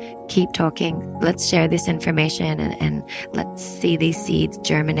up. Keep talking. Let's share this information and let's see these seeds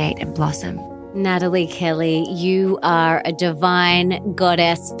germinate and blossom. Nathalie Kelley, you are a divine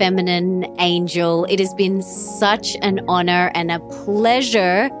goddess, feminine angel. It has been such an honor and a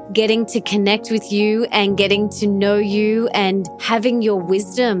pleasure getting to connect with you and getting to know you and having your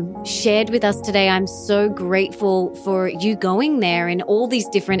wisdom shared with us today. I'm so grateful for you going there in all these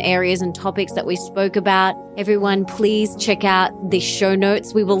different areas and topics that we spoke about. Everyone, please check out the show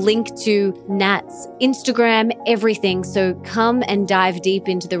notes. We will link to Nat's Instagram, everything. So come and dive deep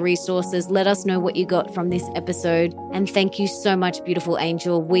into the resources. Let us know what you got from this episode. And thank you so much, beautiful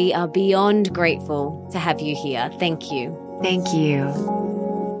angel. We are beyond grateful to have you here. Thank you. Thank you.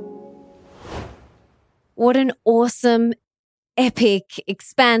 What an awesome epic,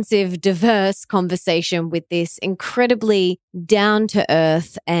 expansive, diverse conversation with this incredibly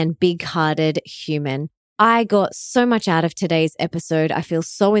down-to-earth and big-hearted human. I got so much out of today's episode. I feel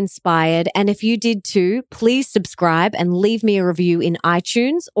so inspired. And if you did too, please subscribe and leave me a review in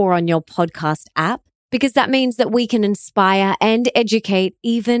iTunes or on your podcast app, because that means that we can inspire and educate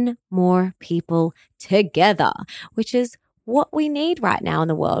even more people together, which is what we need right now in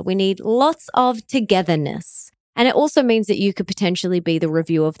the world. We need lots of togetherness. And it also means that you could potentially be the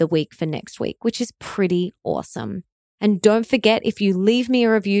review of the week for next week, which is pretty awesome. And don't forget, if you leave me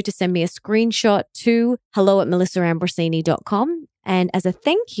a review, to send me a screenshot to hello@melissaambrosini.com. And as a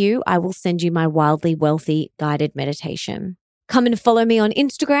thank you, I will send you my Wildly Wealthy guided meditation. Come and follow me on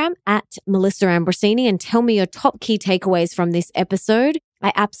Instagram @MelissaAmbrosini and tell me your top key takeaways from this episode.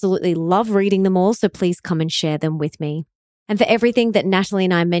 I absolutely love reading them all, so please come and share them with me. And for everything that Nathalie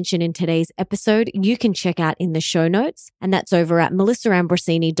and I mentioned in today's episode, you can check out in the show notes. And that's over at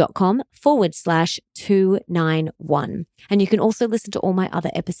melissaambrosini.com/291. And you can also listen to all my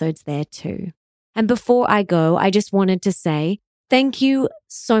other episodes there too. And before I go, I just wanted to say thank you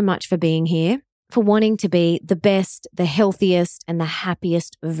so much for being here, for wanting to be the best, the healthiest, and the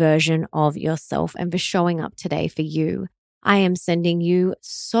happiest version of yourself, and for showing up today for you. I am sending you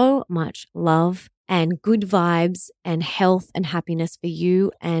so much love and good vibes and health and happiness for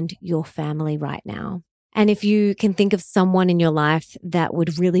you and your family right now. And if you can think of someone in your life that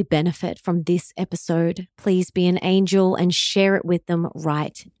would really benefit from this episode, please be an angel and share it with them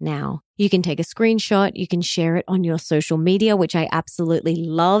right now. You can take a screenshot, you can share it on your social media, which I absolutely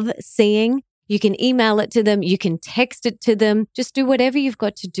love seeing. You can email it to them, you can text it to them. Just do whatever you've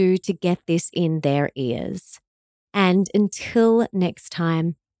got to do to get this in their ears. And until next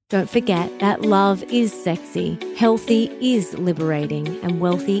time, don't forget that love is sexy, healthy is liberating, and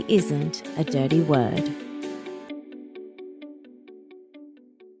wealthy isn't a dirty word.